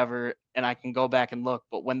or whatever, and I can go back and look,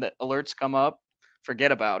 but when the alerts come up,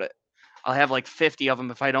 forget about it. I'll have, like, 50 of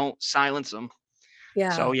them if I don't silence them.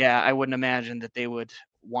 So, Yeah. yeah, I wouldn't imagine that they would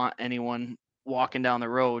want anyone walking down the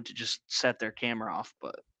road to just set their camera off,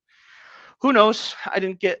 but who knows? I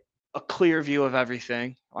didn't get a clear view of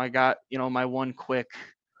everything. I got, my one quick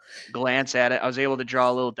glance at it. I was able to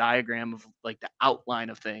draw a little diagram of, like, the outline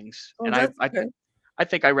of things, Oh, and that's good. I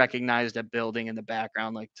think I recognized a building in the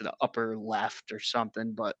background, like, to the upper left or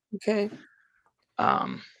something, but, Okay.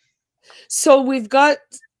 um, So we've got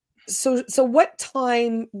so what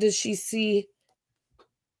time does she see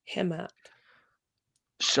him at?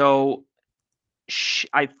 so sh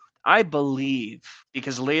I believe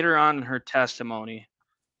because later on in her testimony,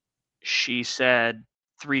 she said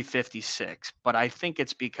 3:56, but I think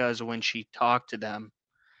it's because when she talked to them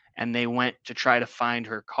and they went to try to find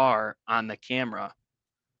her car on the camera,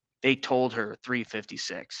 they told her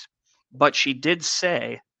 3:56. But she did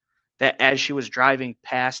say that as she was driving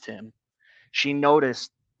past him, she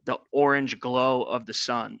noticed the orange glow of the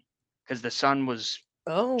sun because the sun was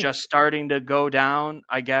Oh. just starting to go down,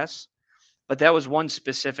 I guess. But that was one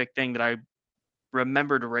specific thing that I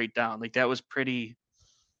remember to write down. Like that was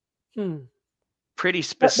Hmm. pretty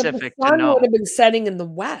But the specific to sun would know. have been setting in the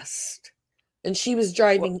west, and she was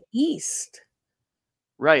Well, driving east.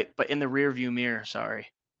 right, but in the rear view mirror, sorry.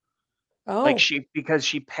 Like Oh. because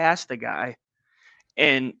she passed the guy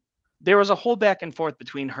and there was a whole back and forth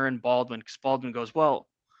between her and Baldwin because Baldwin goes, "Well,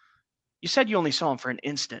 you said you only saw him for an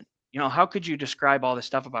instant. How could you describe all this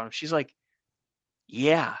stuff about him?" She's like,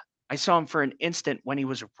 "Yeah, I saw him for an instant when he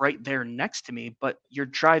was right there next to me, but you're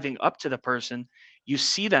driving up to the person, you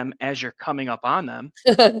see them as you're coming up on them,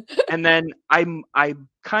 and then I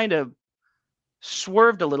kind of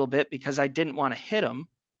swerved a little bit because I didn't want to hit him,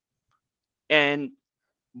 and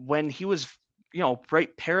when he was,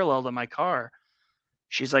 right parallel to my car,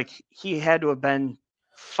 she's like, he had to have been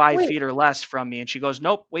 5 Wait, feet or less from me, and she goes,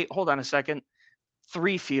 "Nope, wait, hold on a second,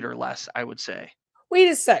 3 feet or less, I would say." wait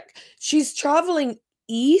a sec. She's traveling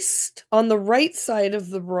east on the right side of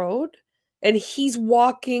the road, and he's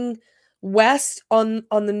walking west on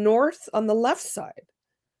the north on the left side.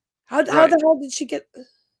 How Right. the hell did she get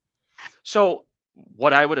So,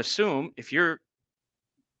 what I would assume, if you're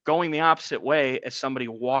going the opposite way as somebody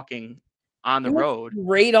walking on He the must road, be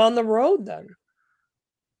right on the road then.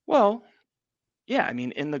 well, yeah, I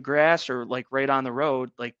mean, in the grass or, like, right on the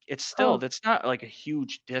road, like, Huh. that's not, like, a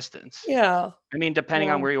huge distance. Yeah. I mean, depending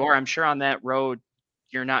on Yeah. where you are, I'm sure on that road,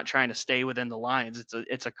 you're not trying to stay within the lines,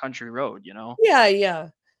 it's a country road, you know? Yeah, yeah.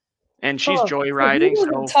 And she's Huh. So he joyriding,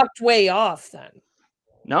 wasn't so tucked way off then.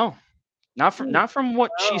 no, Hmm. not from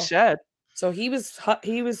what she Wow. said. So he was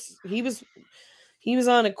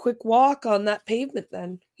on a quick walk on that pavement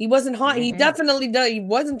then. He wasn't he Mhm. definitely he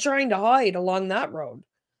wasn't trying to hide along that road.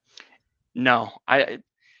 No,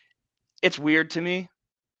 it's weird to me,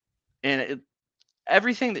 and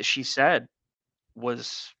everything that she said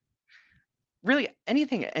was really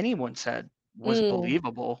anything anyone said was Mm.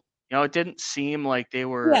 believable. It didn't seem like they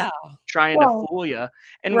were Yeah. trying to Well, fool you.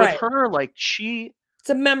 And with right. her, like It's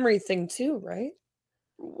a memory thing too, right?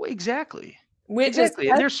 exactly, Witness exactly.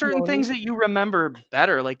 And there's certain testimony. things that you remember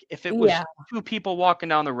better. Like if it was Yeah. two people walking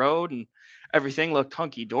down the road and everything looked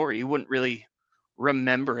hunky dory, you wouldn't really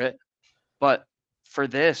remember it. But for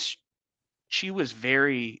this, she was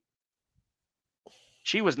very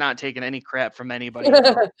she was not taking any crap from anybody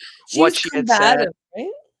about what She's she had said. combative,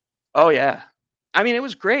 right? Oh yeah. I mean, it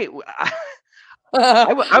was great.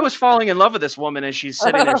 I was falling in love with this woman as she's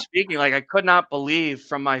sitting there speaking, like, I could not believe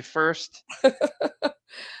from my first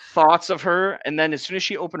thoughts of her, and then as soon as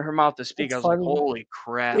she opened her mouth to speak, That's I was like, funny. "Holy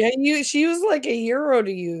crap." Yeah, she was like a hero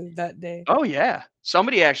to you that day. Oh, yeah.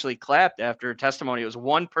 Somebody actually clapped after her testimony. It was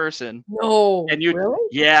one person, No, and you really?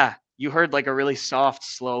 yeah, you heard, like, a really soft,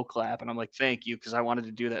 slow clap, and I'm like, "Thank you," because I wanted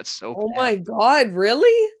to do that so Oh bad. my god,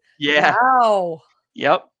 really? Yeah. Wow.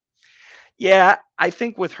 Yep. Yeah, I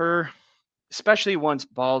think with her, especially once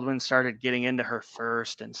Baldwin started getting into her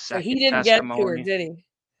first and So he second didn't get to her, testimony. did he?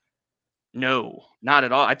 No, not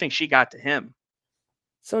at all. I think she got to him.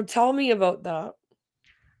 So tell me about that.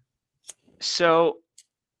 So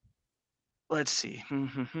let's see.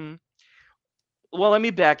 Well, let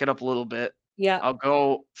me back it up a little bit. Yeah. I'll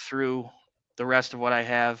go through the rest of what I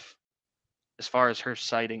have as far as her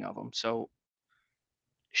sighting of him. So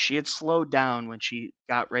she had slowed down when she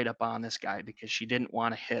got right up on this guy because she didn't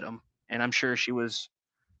want to hit him. And I'm sure she was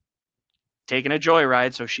taking a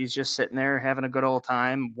joyride. So she's just sitting there having a good old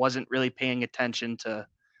time, wasn't really paying attention to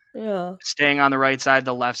Yeah. staying on the right side,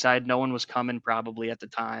 the left side. No one was coming probably at the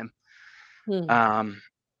time. Hmm. Um,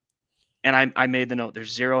 and I made the note.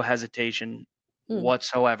 There's zero hesitation Hmm.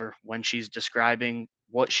 whatsoever when she's describing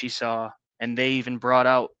what she saw. And they even brought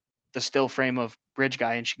out the still frame of Bridge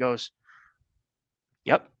Guy, and she goes,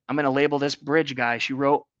 "Yep, I'm gonna label this Bridge Guy." She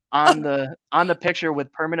wrote on the picture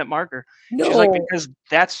with permanent marker. She's like, No. "Because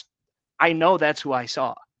I know that's who I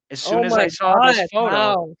saw. As soon Oh as I my saw this God.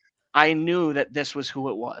 photo, Wow. I knew that this was who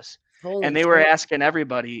it was." Holy And they were shit. asking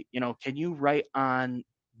everybody, "Can you write on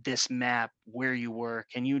this map where you were?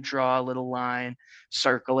 Can you draw a little line,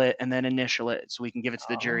 circle it, and then initial it so we can give it to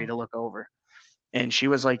the jury Oh, to look over?" And she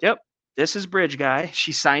was like, "Yep, this is Bridge Guy."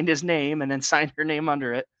 She signed his name and then signed her name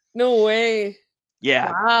under it. no way.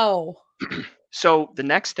 Yeah. Wow. So the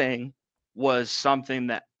next thing was something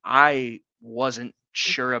that I wasn't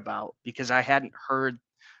sure about because I hadn't heard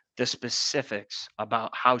the specifics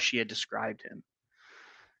about how she had described him.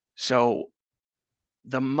 So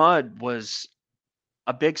the mud was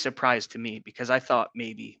a big surprise to me because I thought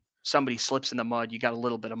maybe somebody slips in the mud, you got a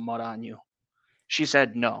little bit of mud on you. She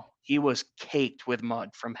said no. He was caked with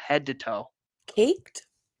mud from head to toe. Caked?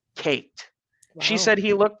 Caked. She Wow. said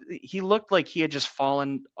he looked like he had just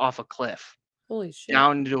fallen off a cliff Holy shit.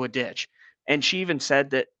 down into a ditch. And she even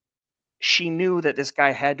said that she knew that this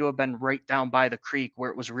guy had to have been right down by the creek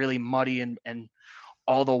where it was really muddy and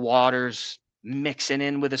all the waters mixing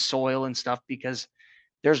in with the soil and stuff because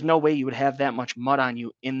there's no way you would have that much mud on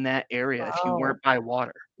you in that area if you Wow. weren't by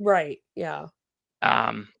water. Right. Yeah.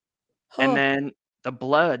 Um, and Huh. then the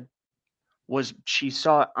blood was she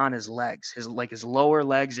saw it on his legs, his lower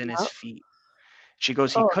legs and his Yeah. feet. She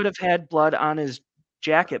goes, he Huh. could have had blood on his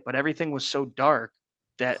jacket, but everything was so dark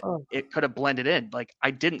that Huh. it could have blended in. Like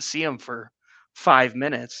I didn't see him for 5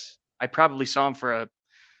 minutes. I probably saw him for a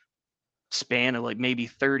span of like maybe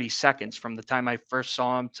 30 seconds from the time I first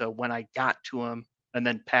saw him to when I got to him and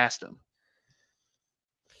then past him.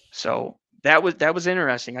 So that was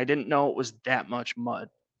interesting. I didn't know it was that much mud.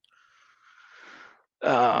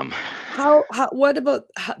 Um, How what about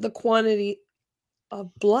the quantity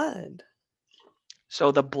of blood?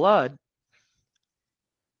 so the blood,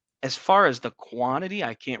 as far as the quantity,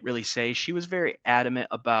 I can't really say. She was very adamant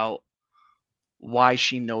about why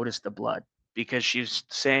she noticed the blood because she's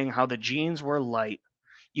saying how the jeans were light.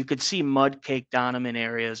 You could see mud caked on them in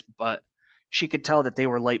areas, but she could tell that they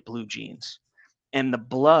were light blue jeans. And the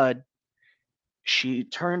blood, she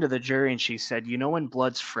turned to the jury and she said, when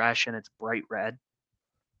blood's fresh and it's bright red?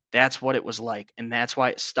 That's what it was like. And that's why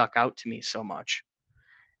it stuck out to me so much.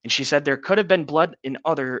 And she said there could have been blood in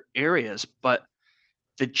other areas, but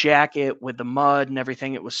the jacket with the mud and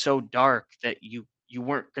everything, it was so dark that you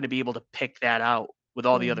weren't going to be able to pick that out with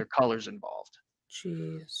all the Oh, other colors involved.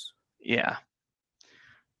 jeez. Yeah.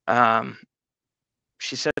 Um,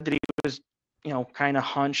 she said that he was, kind of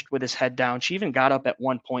hunched with his head down. She even got up at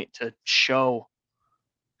one point to show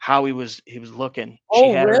how he was looking. She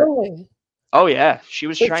Oh, had her. really? Oh yeah, she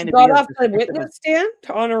was So trying she to be got as off the descriptive as. witness stand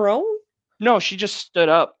on her own? No, she just stood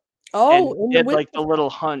up Oh, and in the did like the witness. little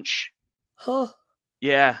hunch. Huh.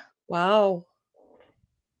 Yeah, Wow.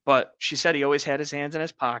 but she said he always had his hands in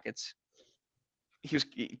his pockets.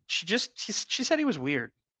 She said he was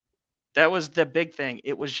weird. That was the big thing.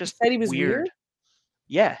 It was She just said he was weird. weird?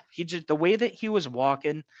 Yeah, he just the way that he was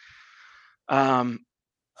walking. Um,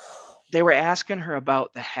 they were asking her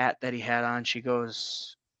about the hat that he had on. She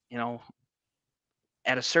goes, you know,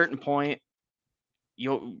 at a certain point,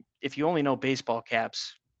 if you only know baseball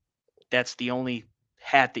caps, that's the only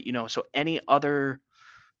hat that you know. So any other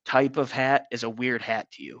type of hat is a weird hat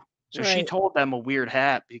to you. So she Right. told them a weird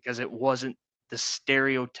hat because it wasn't the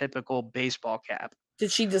stereotypical baseball cap.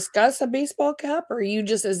 Did she discuss a baseball cap, or you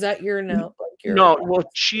just is that your N- now like your No, well,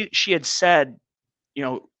 she had said, you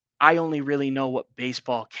know, I only really know what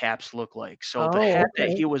baseball caps look like. So the Oh, hat that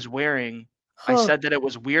okay. he was wearing, I Huh. said that it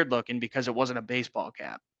was weird looking because it wasn't a baseball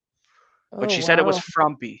cap. But Oh, she said it was wow.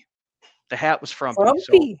 frumpy. The hat was frumpy.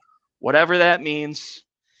 So Frumpy. whatever that means,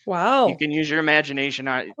 you Wow. can use your imagination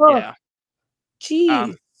on it. Huh. Yeah.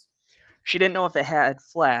 Um, Jeez. she didn't know if it had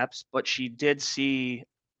flaps, but she did see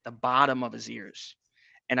the bottom of his ears.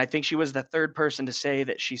 And I think she was the third person to say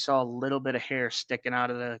that she saw a little bit of hair sticking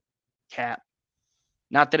out of the cap.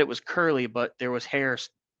 Not that it was curly, but there was hair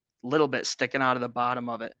little bit sticking out of the bottom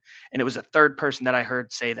of it. And it was the third person that I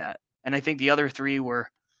heard say that. And I think the other three were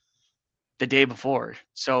the day before.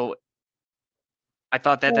 So I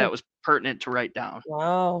thought that Huh. that was pertinent to write down.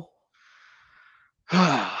 Wow.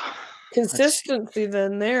 Let's see. Consistency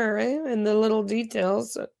then there, right? In the little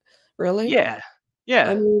details, really? Yeah.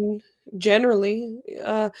 I Yeah. mean, generally,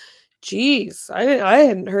 Jeez, I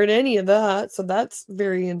hadn't heard any of that, so that's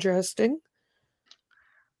very interesting.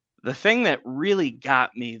 The thing that really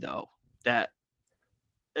got me though, that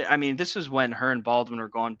I mean, this is when her and Baldwin were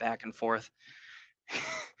going back and forth.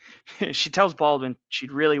 She tells Baldwin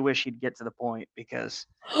she'd really wish he'd get to the point because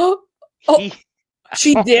Oh, he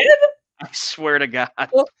she did? I swear to God.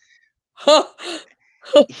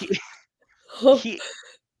 He he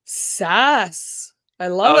Sass. I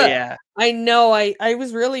love oh it. yeah. I know. I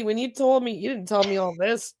was really, when you told me, you didn't tell me all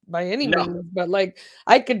this by any No. means, but like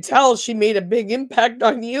I could tell she made a big impact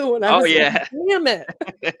on you, and I Oh was like, yeah. damn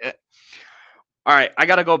it. All right, I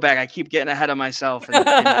gotta go back. I keep getting ahead of myself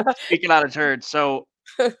and speaking out of turn. So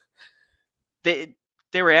they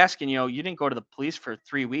they were asking, you didn't go to the police for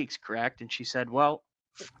 3 weeks, correct? And she said, well,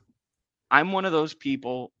 I'm one of those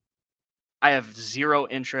people. I have zero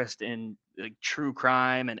interest in like true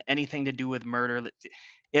crime and anything to do with murder.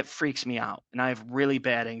 It freaks me out, and I have really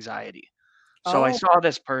bad anxiety. So I Oh, saw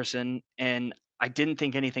this person, and I didn't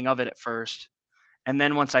think anything of it at first. And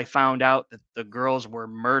then once I found out that the girls were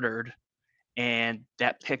murdered and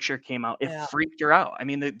that picture came out, it yeah. freaked her out. I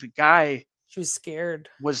mean, the guy She was scared.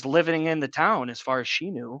 was living in the town as far as she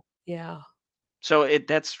knew. Yeah. So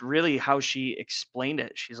that's really how she explained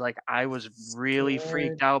it. She's like, I was really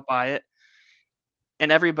freaked Scared. out by it.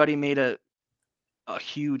 And everybody made a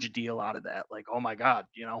huge deal out of that. Like, oh my God,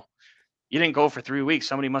 you didn't go for 3 weeks.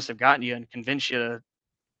 Somebody must have gotten you and convinced you to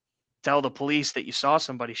tell the police that you saw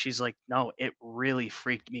somebody. She's like, no, it really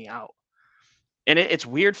freaked me out. And it's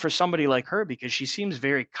weird for somebody like her because she seems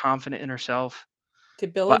very confident in herself. But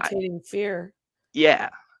Debilitating fear. yeah,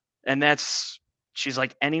 and she's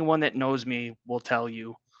like, anyone that knows me will tell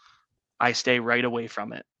you I stay right away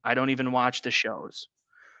from it. I don't even watch the shows.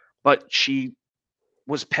 But she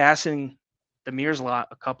was passing the Mears lot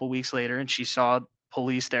a couple weeks later, and she saw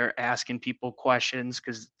police there asking people questions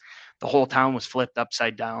because the whole town was flipped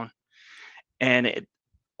upside down. And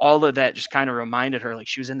all of that just kind of reminded her, like,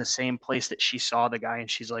 she was in the same place that she saw the guy, and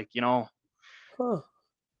she's like, Huh.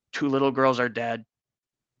 2 little girls are dead.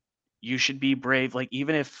 You should be brave. Like,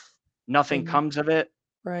 even if nothing And comes of it,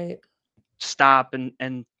 right. stop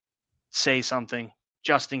and say something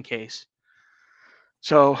just in case.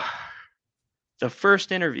 So the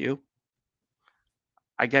first interview,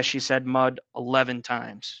 I guess she said mud 11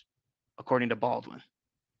 times, according to Baldwin.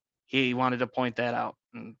 He wanted to point that out.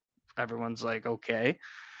 And everyone's like, okay,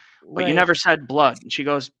 but you Right. never said blood. And she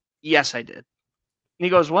goes, yes, I did. And he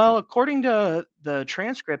goes, well, according to the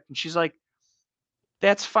transcript. And she's like,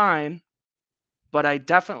 that's fine. But I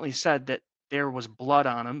definitely said that there was blood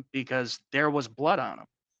on him because there was blood on him.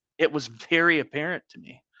 It was very apparent to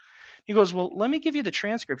me. He goes, well, let me give you the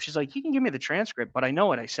transcript. She's like, you can give me the transcript, but I know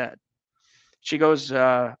what I said. She goes,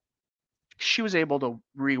 she was able to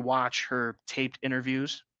rewatch her taped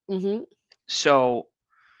interviews. Mm-hmm. So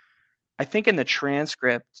I think in the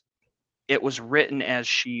transcript, it was written as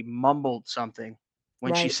she mumbled something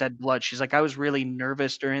when she Right. said blood. She's like, I was really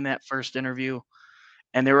nervous during that first interview.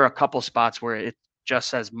 And there were a couple spots where it just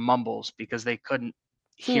says mumbles because they couldn't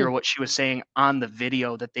hear Hmm. what she was saying on the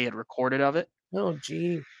video that they had recorded of it. Oh,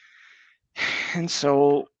 gee. And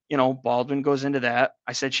so, Baldwin goes into that.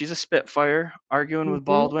 I said she's a Spitfire, arguing with Mm-hmm.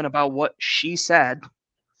 Baldwin about what she said.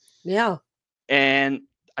 Yeah. And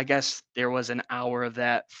I guess there was an hour of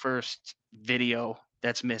that first video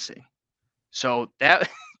that's missing. So that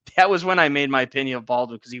that was when I made my opinion of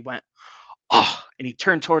Baldwin because he went, oh, and he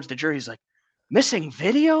turned towards the jury. He's like, missing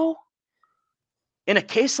video in a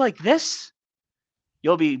case like this?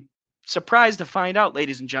 You'll be surprised to find out,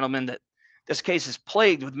 ladies and gentlemen, that this case is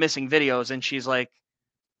plagued with missing videos. And she's like,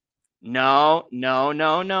 no, no,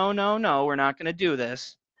 no, no, no, no, we're not going to do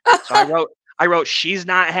this. So I wrote, she's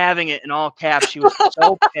not having it in all caps. She was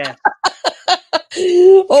so pissed.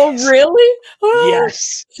 Oh, really? Oh,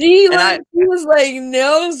 Yes. she And was like,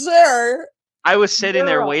 no, sir. I was sitting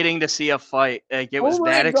there Girl. waiting to see a fight. Like, it was Oh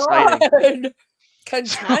that my exciting. God.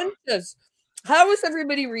 Contentious. How is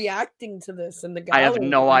everybody reacting to this in the I have gallery?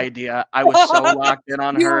 no idea. I was so locked in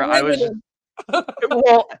on You her. were I was just, riveted.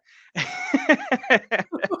 well,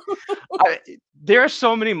 there are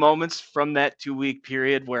so many moments from that 2-week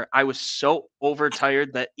period where I was so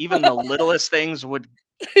overtired that even the littlest things would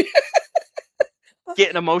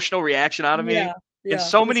get an emotional reaction out of me in Yeah,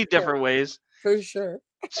 so for many sure. different ways. For sure.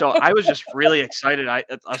 So I was just really excited. I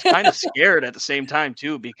was kind of scared at the same time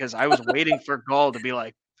too, because I was waiting for Gull to be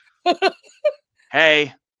like,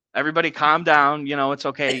 hey, everybody calm down. It's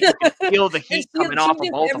okay. You can feel the heat coming off of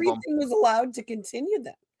both of them. Everything was allowed to continue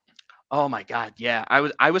then. Oh my God. Yeah.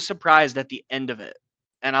 I was surprised at the end of it.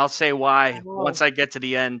 And I'll say why once I get to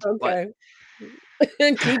the end. Okay.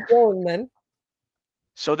 Keep going then.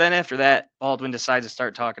 So then after that, Baldwin decides to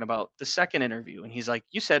start talking about the second interview. And he's like,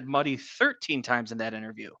 you said muddy 13 times in that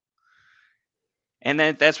interview. And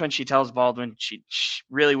then that's when she tells Baldwin she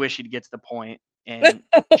really wish he'd get to the point. And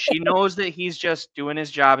she knows that he's just doing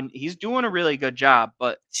his job, and he's doing a really good job.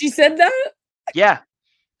 But She said that? yeah,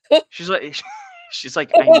 she's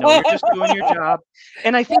like, I know you're just doing your job,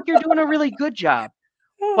 and I think you're doing a really good job.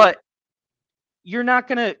 But you're not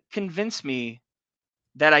gonna convince me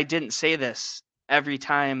that I didn't say this every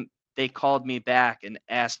time they called me back and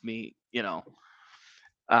asked me,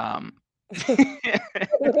 um,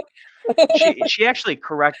 she actually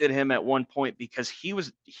corrected him at one point because he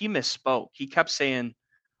misspoke. He kept saying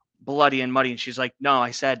bloody and muddy, and she's like, "No,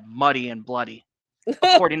 I said muddy and bloody,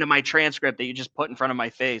 according to my transcript that you just put in front of my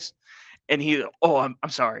face." And oh, I'm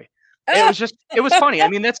sorry. It was funny. I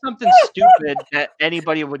mean, that's something stupid that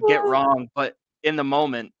anybody would get wrong, but in the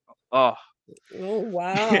moment, oh. Oh,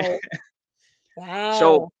 wow.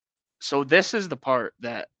 So Wow. so this is the part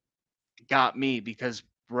that got me, because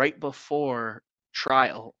right before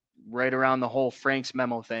trial, right around the whole Frank's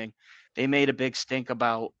memo thing, they made a big stink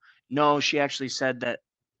about, no, she actually said that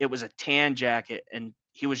it was a tan jacket and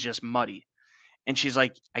he was just muddy. And she's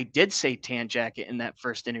like, I did say tan jacket in that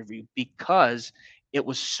first interview because it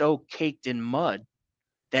was so caked in mud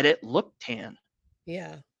that it looked tan.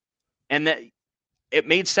 Yeah. And that it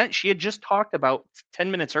made sense. She had just talked about 10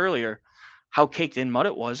 minutes earlier how caked in mud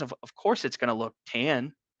it was. Of course it's going to look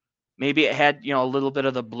tan. Maybe it had, a little bit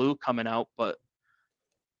of the blue coming out, but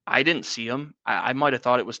I didn't see him. I might have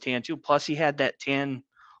thought it was tan too. Plus, he had that tan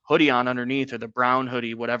hoodie on underneath, or the brown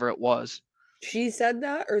hoodie, whatever it was. She said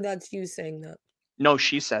that, or that's you saying that? No,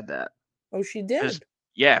 she said that. Oh, she 'Cause did?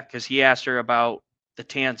 yeah, because he asked her about the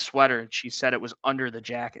tan sweater, and she said it was under the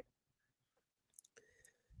jacket.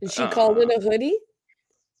 And she called Uh, it a hoodie?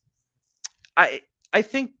 I I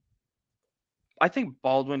think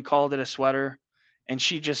Baldwin called it a sweater, and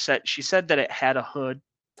she said that it had a hood.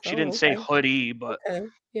 She Oh, didn't say okay. hoodie, but Okay.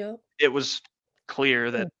 Yeah. it was clear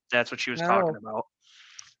Hmm. that that's what she was talking Wow. about.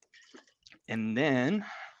 And then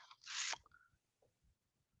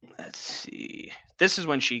let's see. This is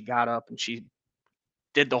when she got up and she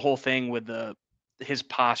did the whole thing with his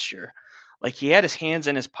posture. Like, he had his hands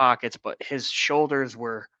in his pockets, but his shoulders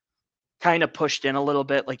were kind of pushed in a little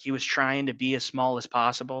bit, like he was trying to be as small as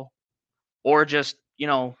possible, or just,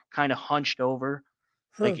 kind of hunched over.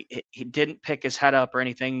 Huh. Like, he didn't pick his head up or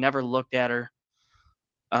anything, never looked at her.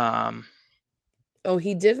 Um, Oh,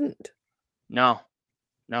 he didn't? no,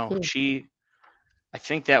 no. Hmm. I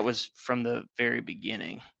think that was from the very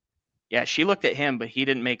beginning. Yeah, she looked at him, but he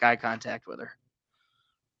didn't make eye contact with her.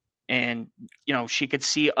 And, she could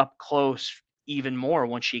see up close even more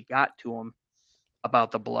when she got to him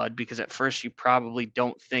about the blood, because at first you probably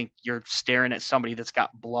don't think you're staring at somebody that's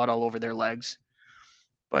got blood all over their legs.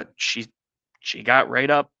 But she got right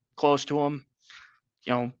up close to him,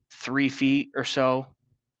 3 feet or so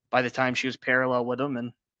by the time she was parallel with him,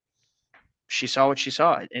 and she saw what she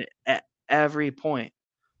saw. And at every point,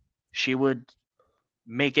 she would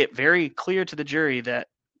make it very clear to the jury that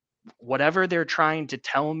whatever they're trying to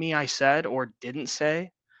tell me I said or didn't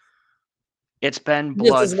say, it's been This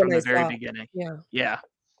blood is from what I the very saw. beginning. Yeah. Yeah.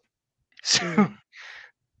 So, Mm.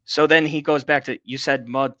 so then he goes back to, you said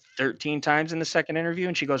mud 13 times in the second interview,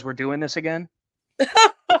 and she goes, we're doing this again.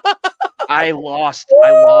 I lost it.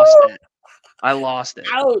 I lost it.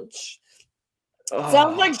 Ouch.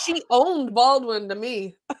 Sounds Oh, like she owned Baldwin to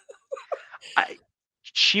me.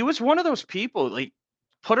 she was one of those people, like,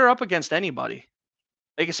 put her up against anybody.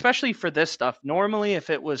 Like, especially for this stuff. Normally, if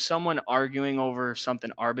it was someone arguing over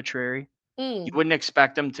something arbitrary, you Mm. wouldn't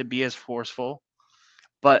expect them to be as forceful.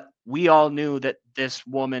 But we all knew that this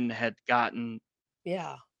woman had gotten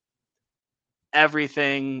Yeah.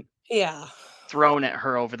 everything Yeah. thrown at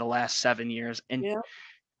her over the last 7 years. And Yeah.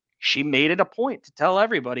 she made it a point to tell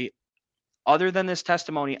everybody, other than this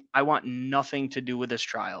testimony, I want nothing to do with this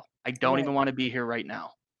trial. I don't Right. even want to be here right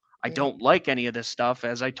now. I Yeah. don't like any of this stuff,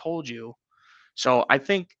 as I told you. So I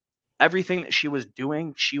think everything that she was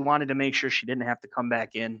doing, she wanted to make sure she didn't have to come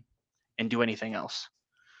back in and do anything else.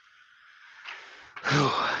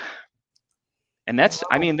 And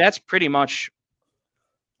Wow. that's pretty much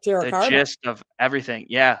Sarah the Carbaugh. gist of everything.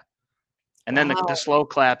 Yeah. And then the Wow. slow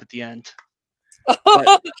clap at the end.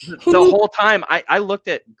 But the Who? whole time I looked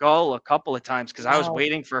at Gull a couple of times because I was Wow.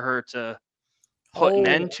 waiting for her to put an Oh,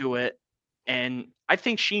 end to it. And I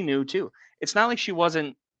think she knew too. It's not like she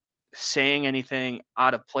wasn't saying anything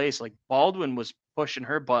out of place. Like, Baldwin was pushing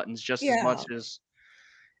her buttons just as yeah. much as,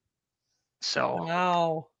 so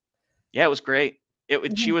Wow. yeah, it was great. She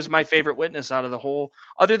Mhm. was my favorite witness out of the whole,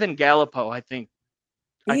 other than Gallipo. I think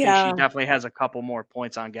I think she Yeah. definitely has a couple more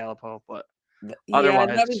points on Gallipo, but Yeah, otherwise,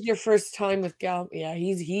 that was your first time with Gal. Yeah,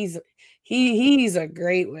 he's a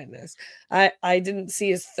great witness. I didn't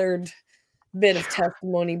see his third bit of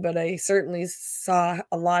testimony, but I certainly saw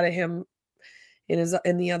a lot of him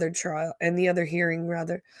in the other trial and the other hearing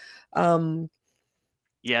rather. Um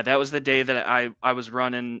yeah, that was the day that I was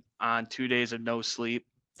running on 2 days of no sleep,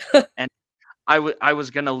 and I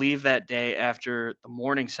was gonna leave that day after the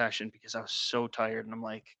morning session because I was so tired, and I'm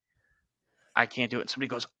like, "I can't do it." And somebody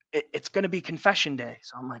goes, "It's gonna be confession day."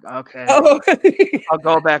 So I'm like, "Okay, oh I'll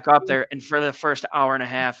go back up there." And for the first hour and a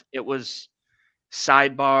half, it was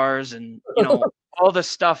sidebars and, all the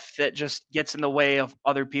stuff that just gets in the way of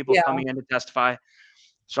other people yeah. coming in to testify.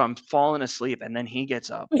 So I'm falling asleep, and then he gets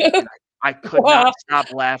up, and I could not Wow. stop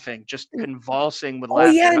laughing, just convulsing with Oh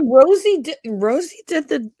yeah, laughter. and Rosie did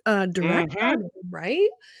the direct Mhm, on him, right?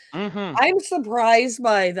 mhm. I'm surprised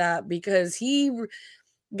by that because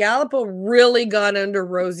Gallipo really got under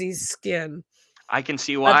Rosie's skin. I can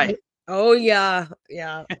see At why. the Oh yeah,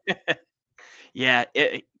 yeah. Yeah,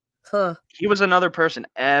 Huh. he was another person.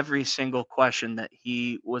 Every single question that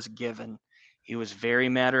he was given, he was very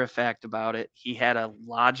matter of fact about it. He had a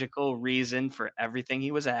logical reason for everything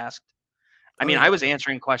he was asked. I Oh mean, yeah. I was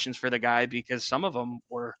answering questions for the guy because some of them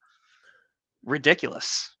were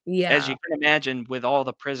ridiculous. As Yeah. you can imagine, with all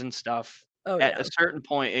the prison stuff, Oh at yeah. a certain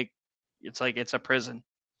point, it's like it's a prison.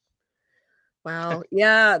 Wow.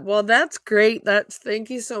 Yeah. Well, that's great. Thank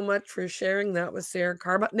you so much for sharing that with Sarah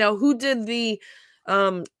Carbaugh. Now, who did the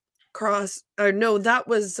um cross or no, that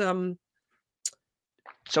was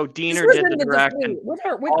So this Diener was did the in the direct, and what day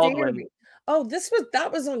are Baldwin, we? Oh,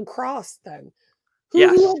 that was on cross then. Who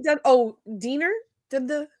yes, had done oh, Diener did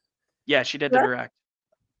the yeah, she did the direct? direct.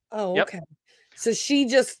 Oh, Yep. okay. So she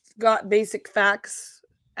just got basic facts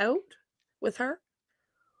out with her?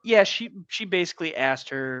 Yeah, she basically asked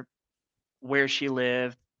her where she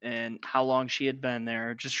lived and how long she had been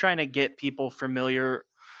there, just trying to get people familiar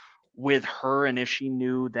with her and if she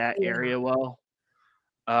knew that Yeah. area well.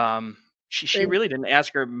 Um, she And really didn't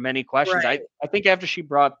ask her many questions. right, I think after she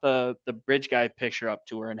brought the bridge guy picture up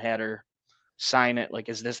to her and had her sign it, like,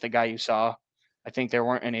 "Is this the guy you saw?" I think there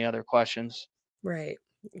weren't any other questions. right.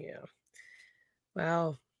 Yeah.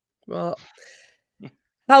 Wow. Well,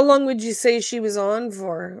 how long would you say she was on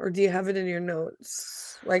for, or do you have it in your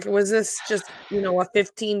notes? Like, was this just, a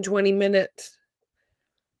 15, 20 minute?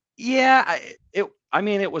 Yeah, I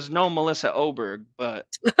mean, it was no Melissa Oberg, but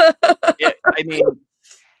I mean,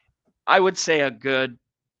 I would say a good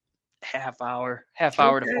half hour to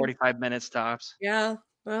Okay. 45 minutes tops. Yeah.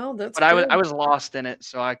 Well, that's But I good. was lost in it,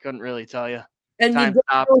 so I couldn't really tell you. And you Time don't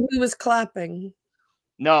stopped. know who was clapping?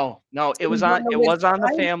 No, no, You don't know it which was on the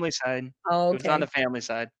side? family side. Oh, It was on okay. the family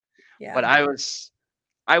side, but Yeah.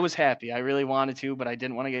 I was happy. I really wanted to, but I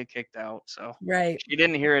didn't wanna get kicked out, so Right. she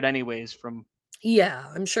didn't hear it anyways from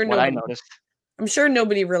Yeah, what I noticed. I'm sure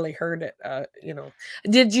nobody really heard it,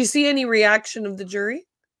 Did you see any reaction of the jury?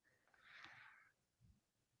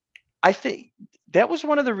 I think that was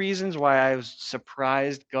one of the reasons why I was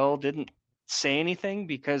surprised Gull didn't say anything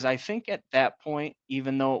because I think at that point,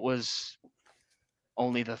 even though it was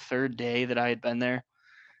only the 3rd day that I had been there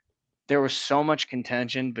was so much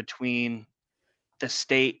contention between the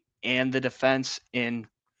state and the defense in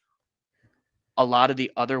a lot of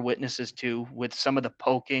the other witnesses too, with some of the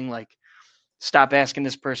poking, like, "Stop asking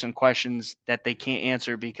this person questions that they can't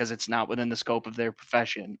answer because it's not within the scope of their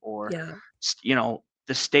profession," or, Yeah.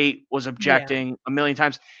 the state was Yeah. objecting a million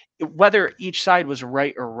times. Whether each side was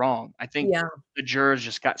right or wrong, I think Yeah. the jurors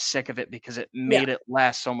just got sick of it because it Yeah. made it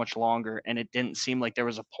last so much longer, and it didn't seem like there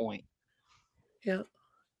was a point. Yeah.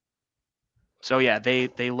 So, yeah, they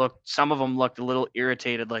looked some of them looked a little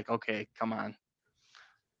irritated, like, "Okay, come on.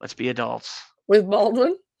 Let's be adults." With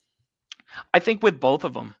Baldwin? I think with both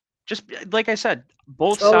of them, just like I said,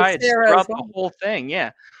 both Oh, sides Sarah as throughout the well? whole thing,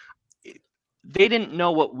 yeah. I They didn't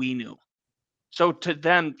know what we knew. So to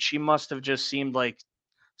them, she must have just seemed like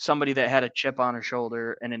somebody that had a chip on her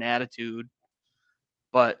shoulder and an attitude,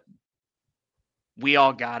 but we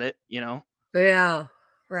all got it? Yeah.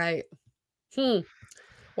 Right. Hmm.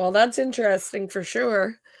 Well, that's interesting for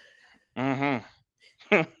sure. Mhm.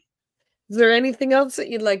 Is there anything else that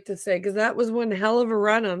you'd like to say? Because that was one hell of a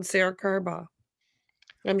run on Sarah Carbaugh.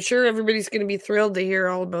 I'm sure everybody's gonna be thrilled to hear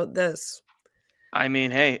all about this. I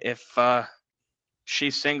mean, hey, if,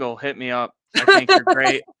 she's single, hit me up. I think you're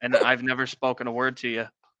great, and I've never spoken a word to you,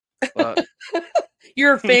 but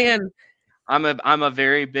You're a fan. I'm a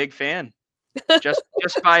very big fan. Just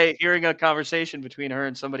by hearing a conversation between her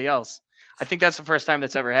and somebody else. I think that's the first time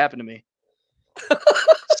that's ever happened to me.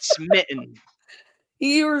 Smitten.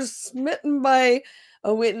 You were smitten by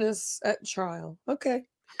A witness at trial. Okay.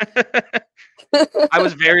 I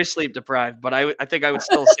was very sleep deprived, but I think I would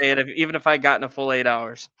still say it even if I gotten a full 8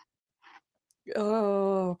 hours.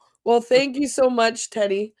 Oh, well, thank you so much,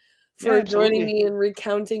 Teddy, Yeah, for joining absolutely. me and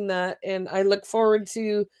recounting that. And I look forward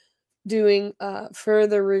to doing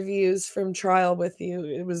further reviews from trial with you.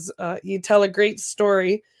 It was you tell a great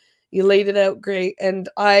story. You laid it out great, and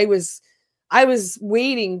I was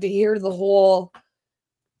waiting to hear the whole,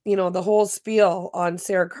 the whole spiel on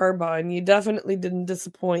Sarah Carbaugh, and you definitely didn't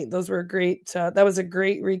disappoint. Those were great. That was a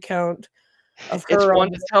great recount of It's her one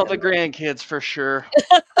on to tell the grandkids for sure.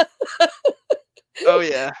 Oh,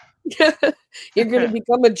 yeah. You're gonna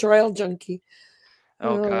become a trial junkie.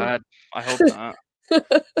 Oh, Oh. God. I hope not.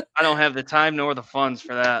 I don't have the time nor the funds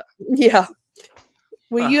for that. Yeah.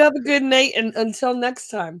 Well, Huh. you have a good night, and until next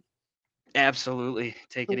time. Absolutely.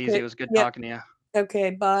 Take it easy. Okay. It was good Yep. talking to you.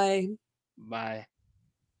 Okay, bye. Bye.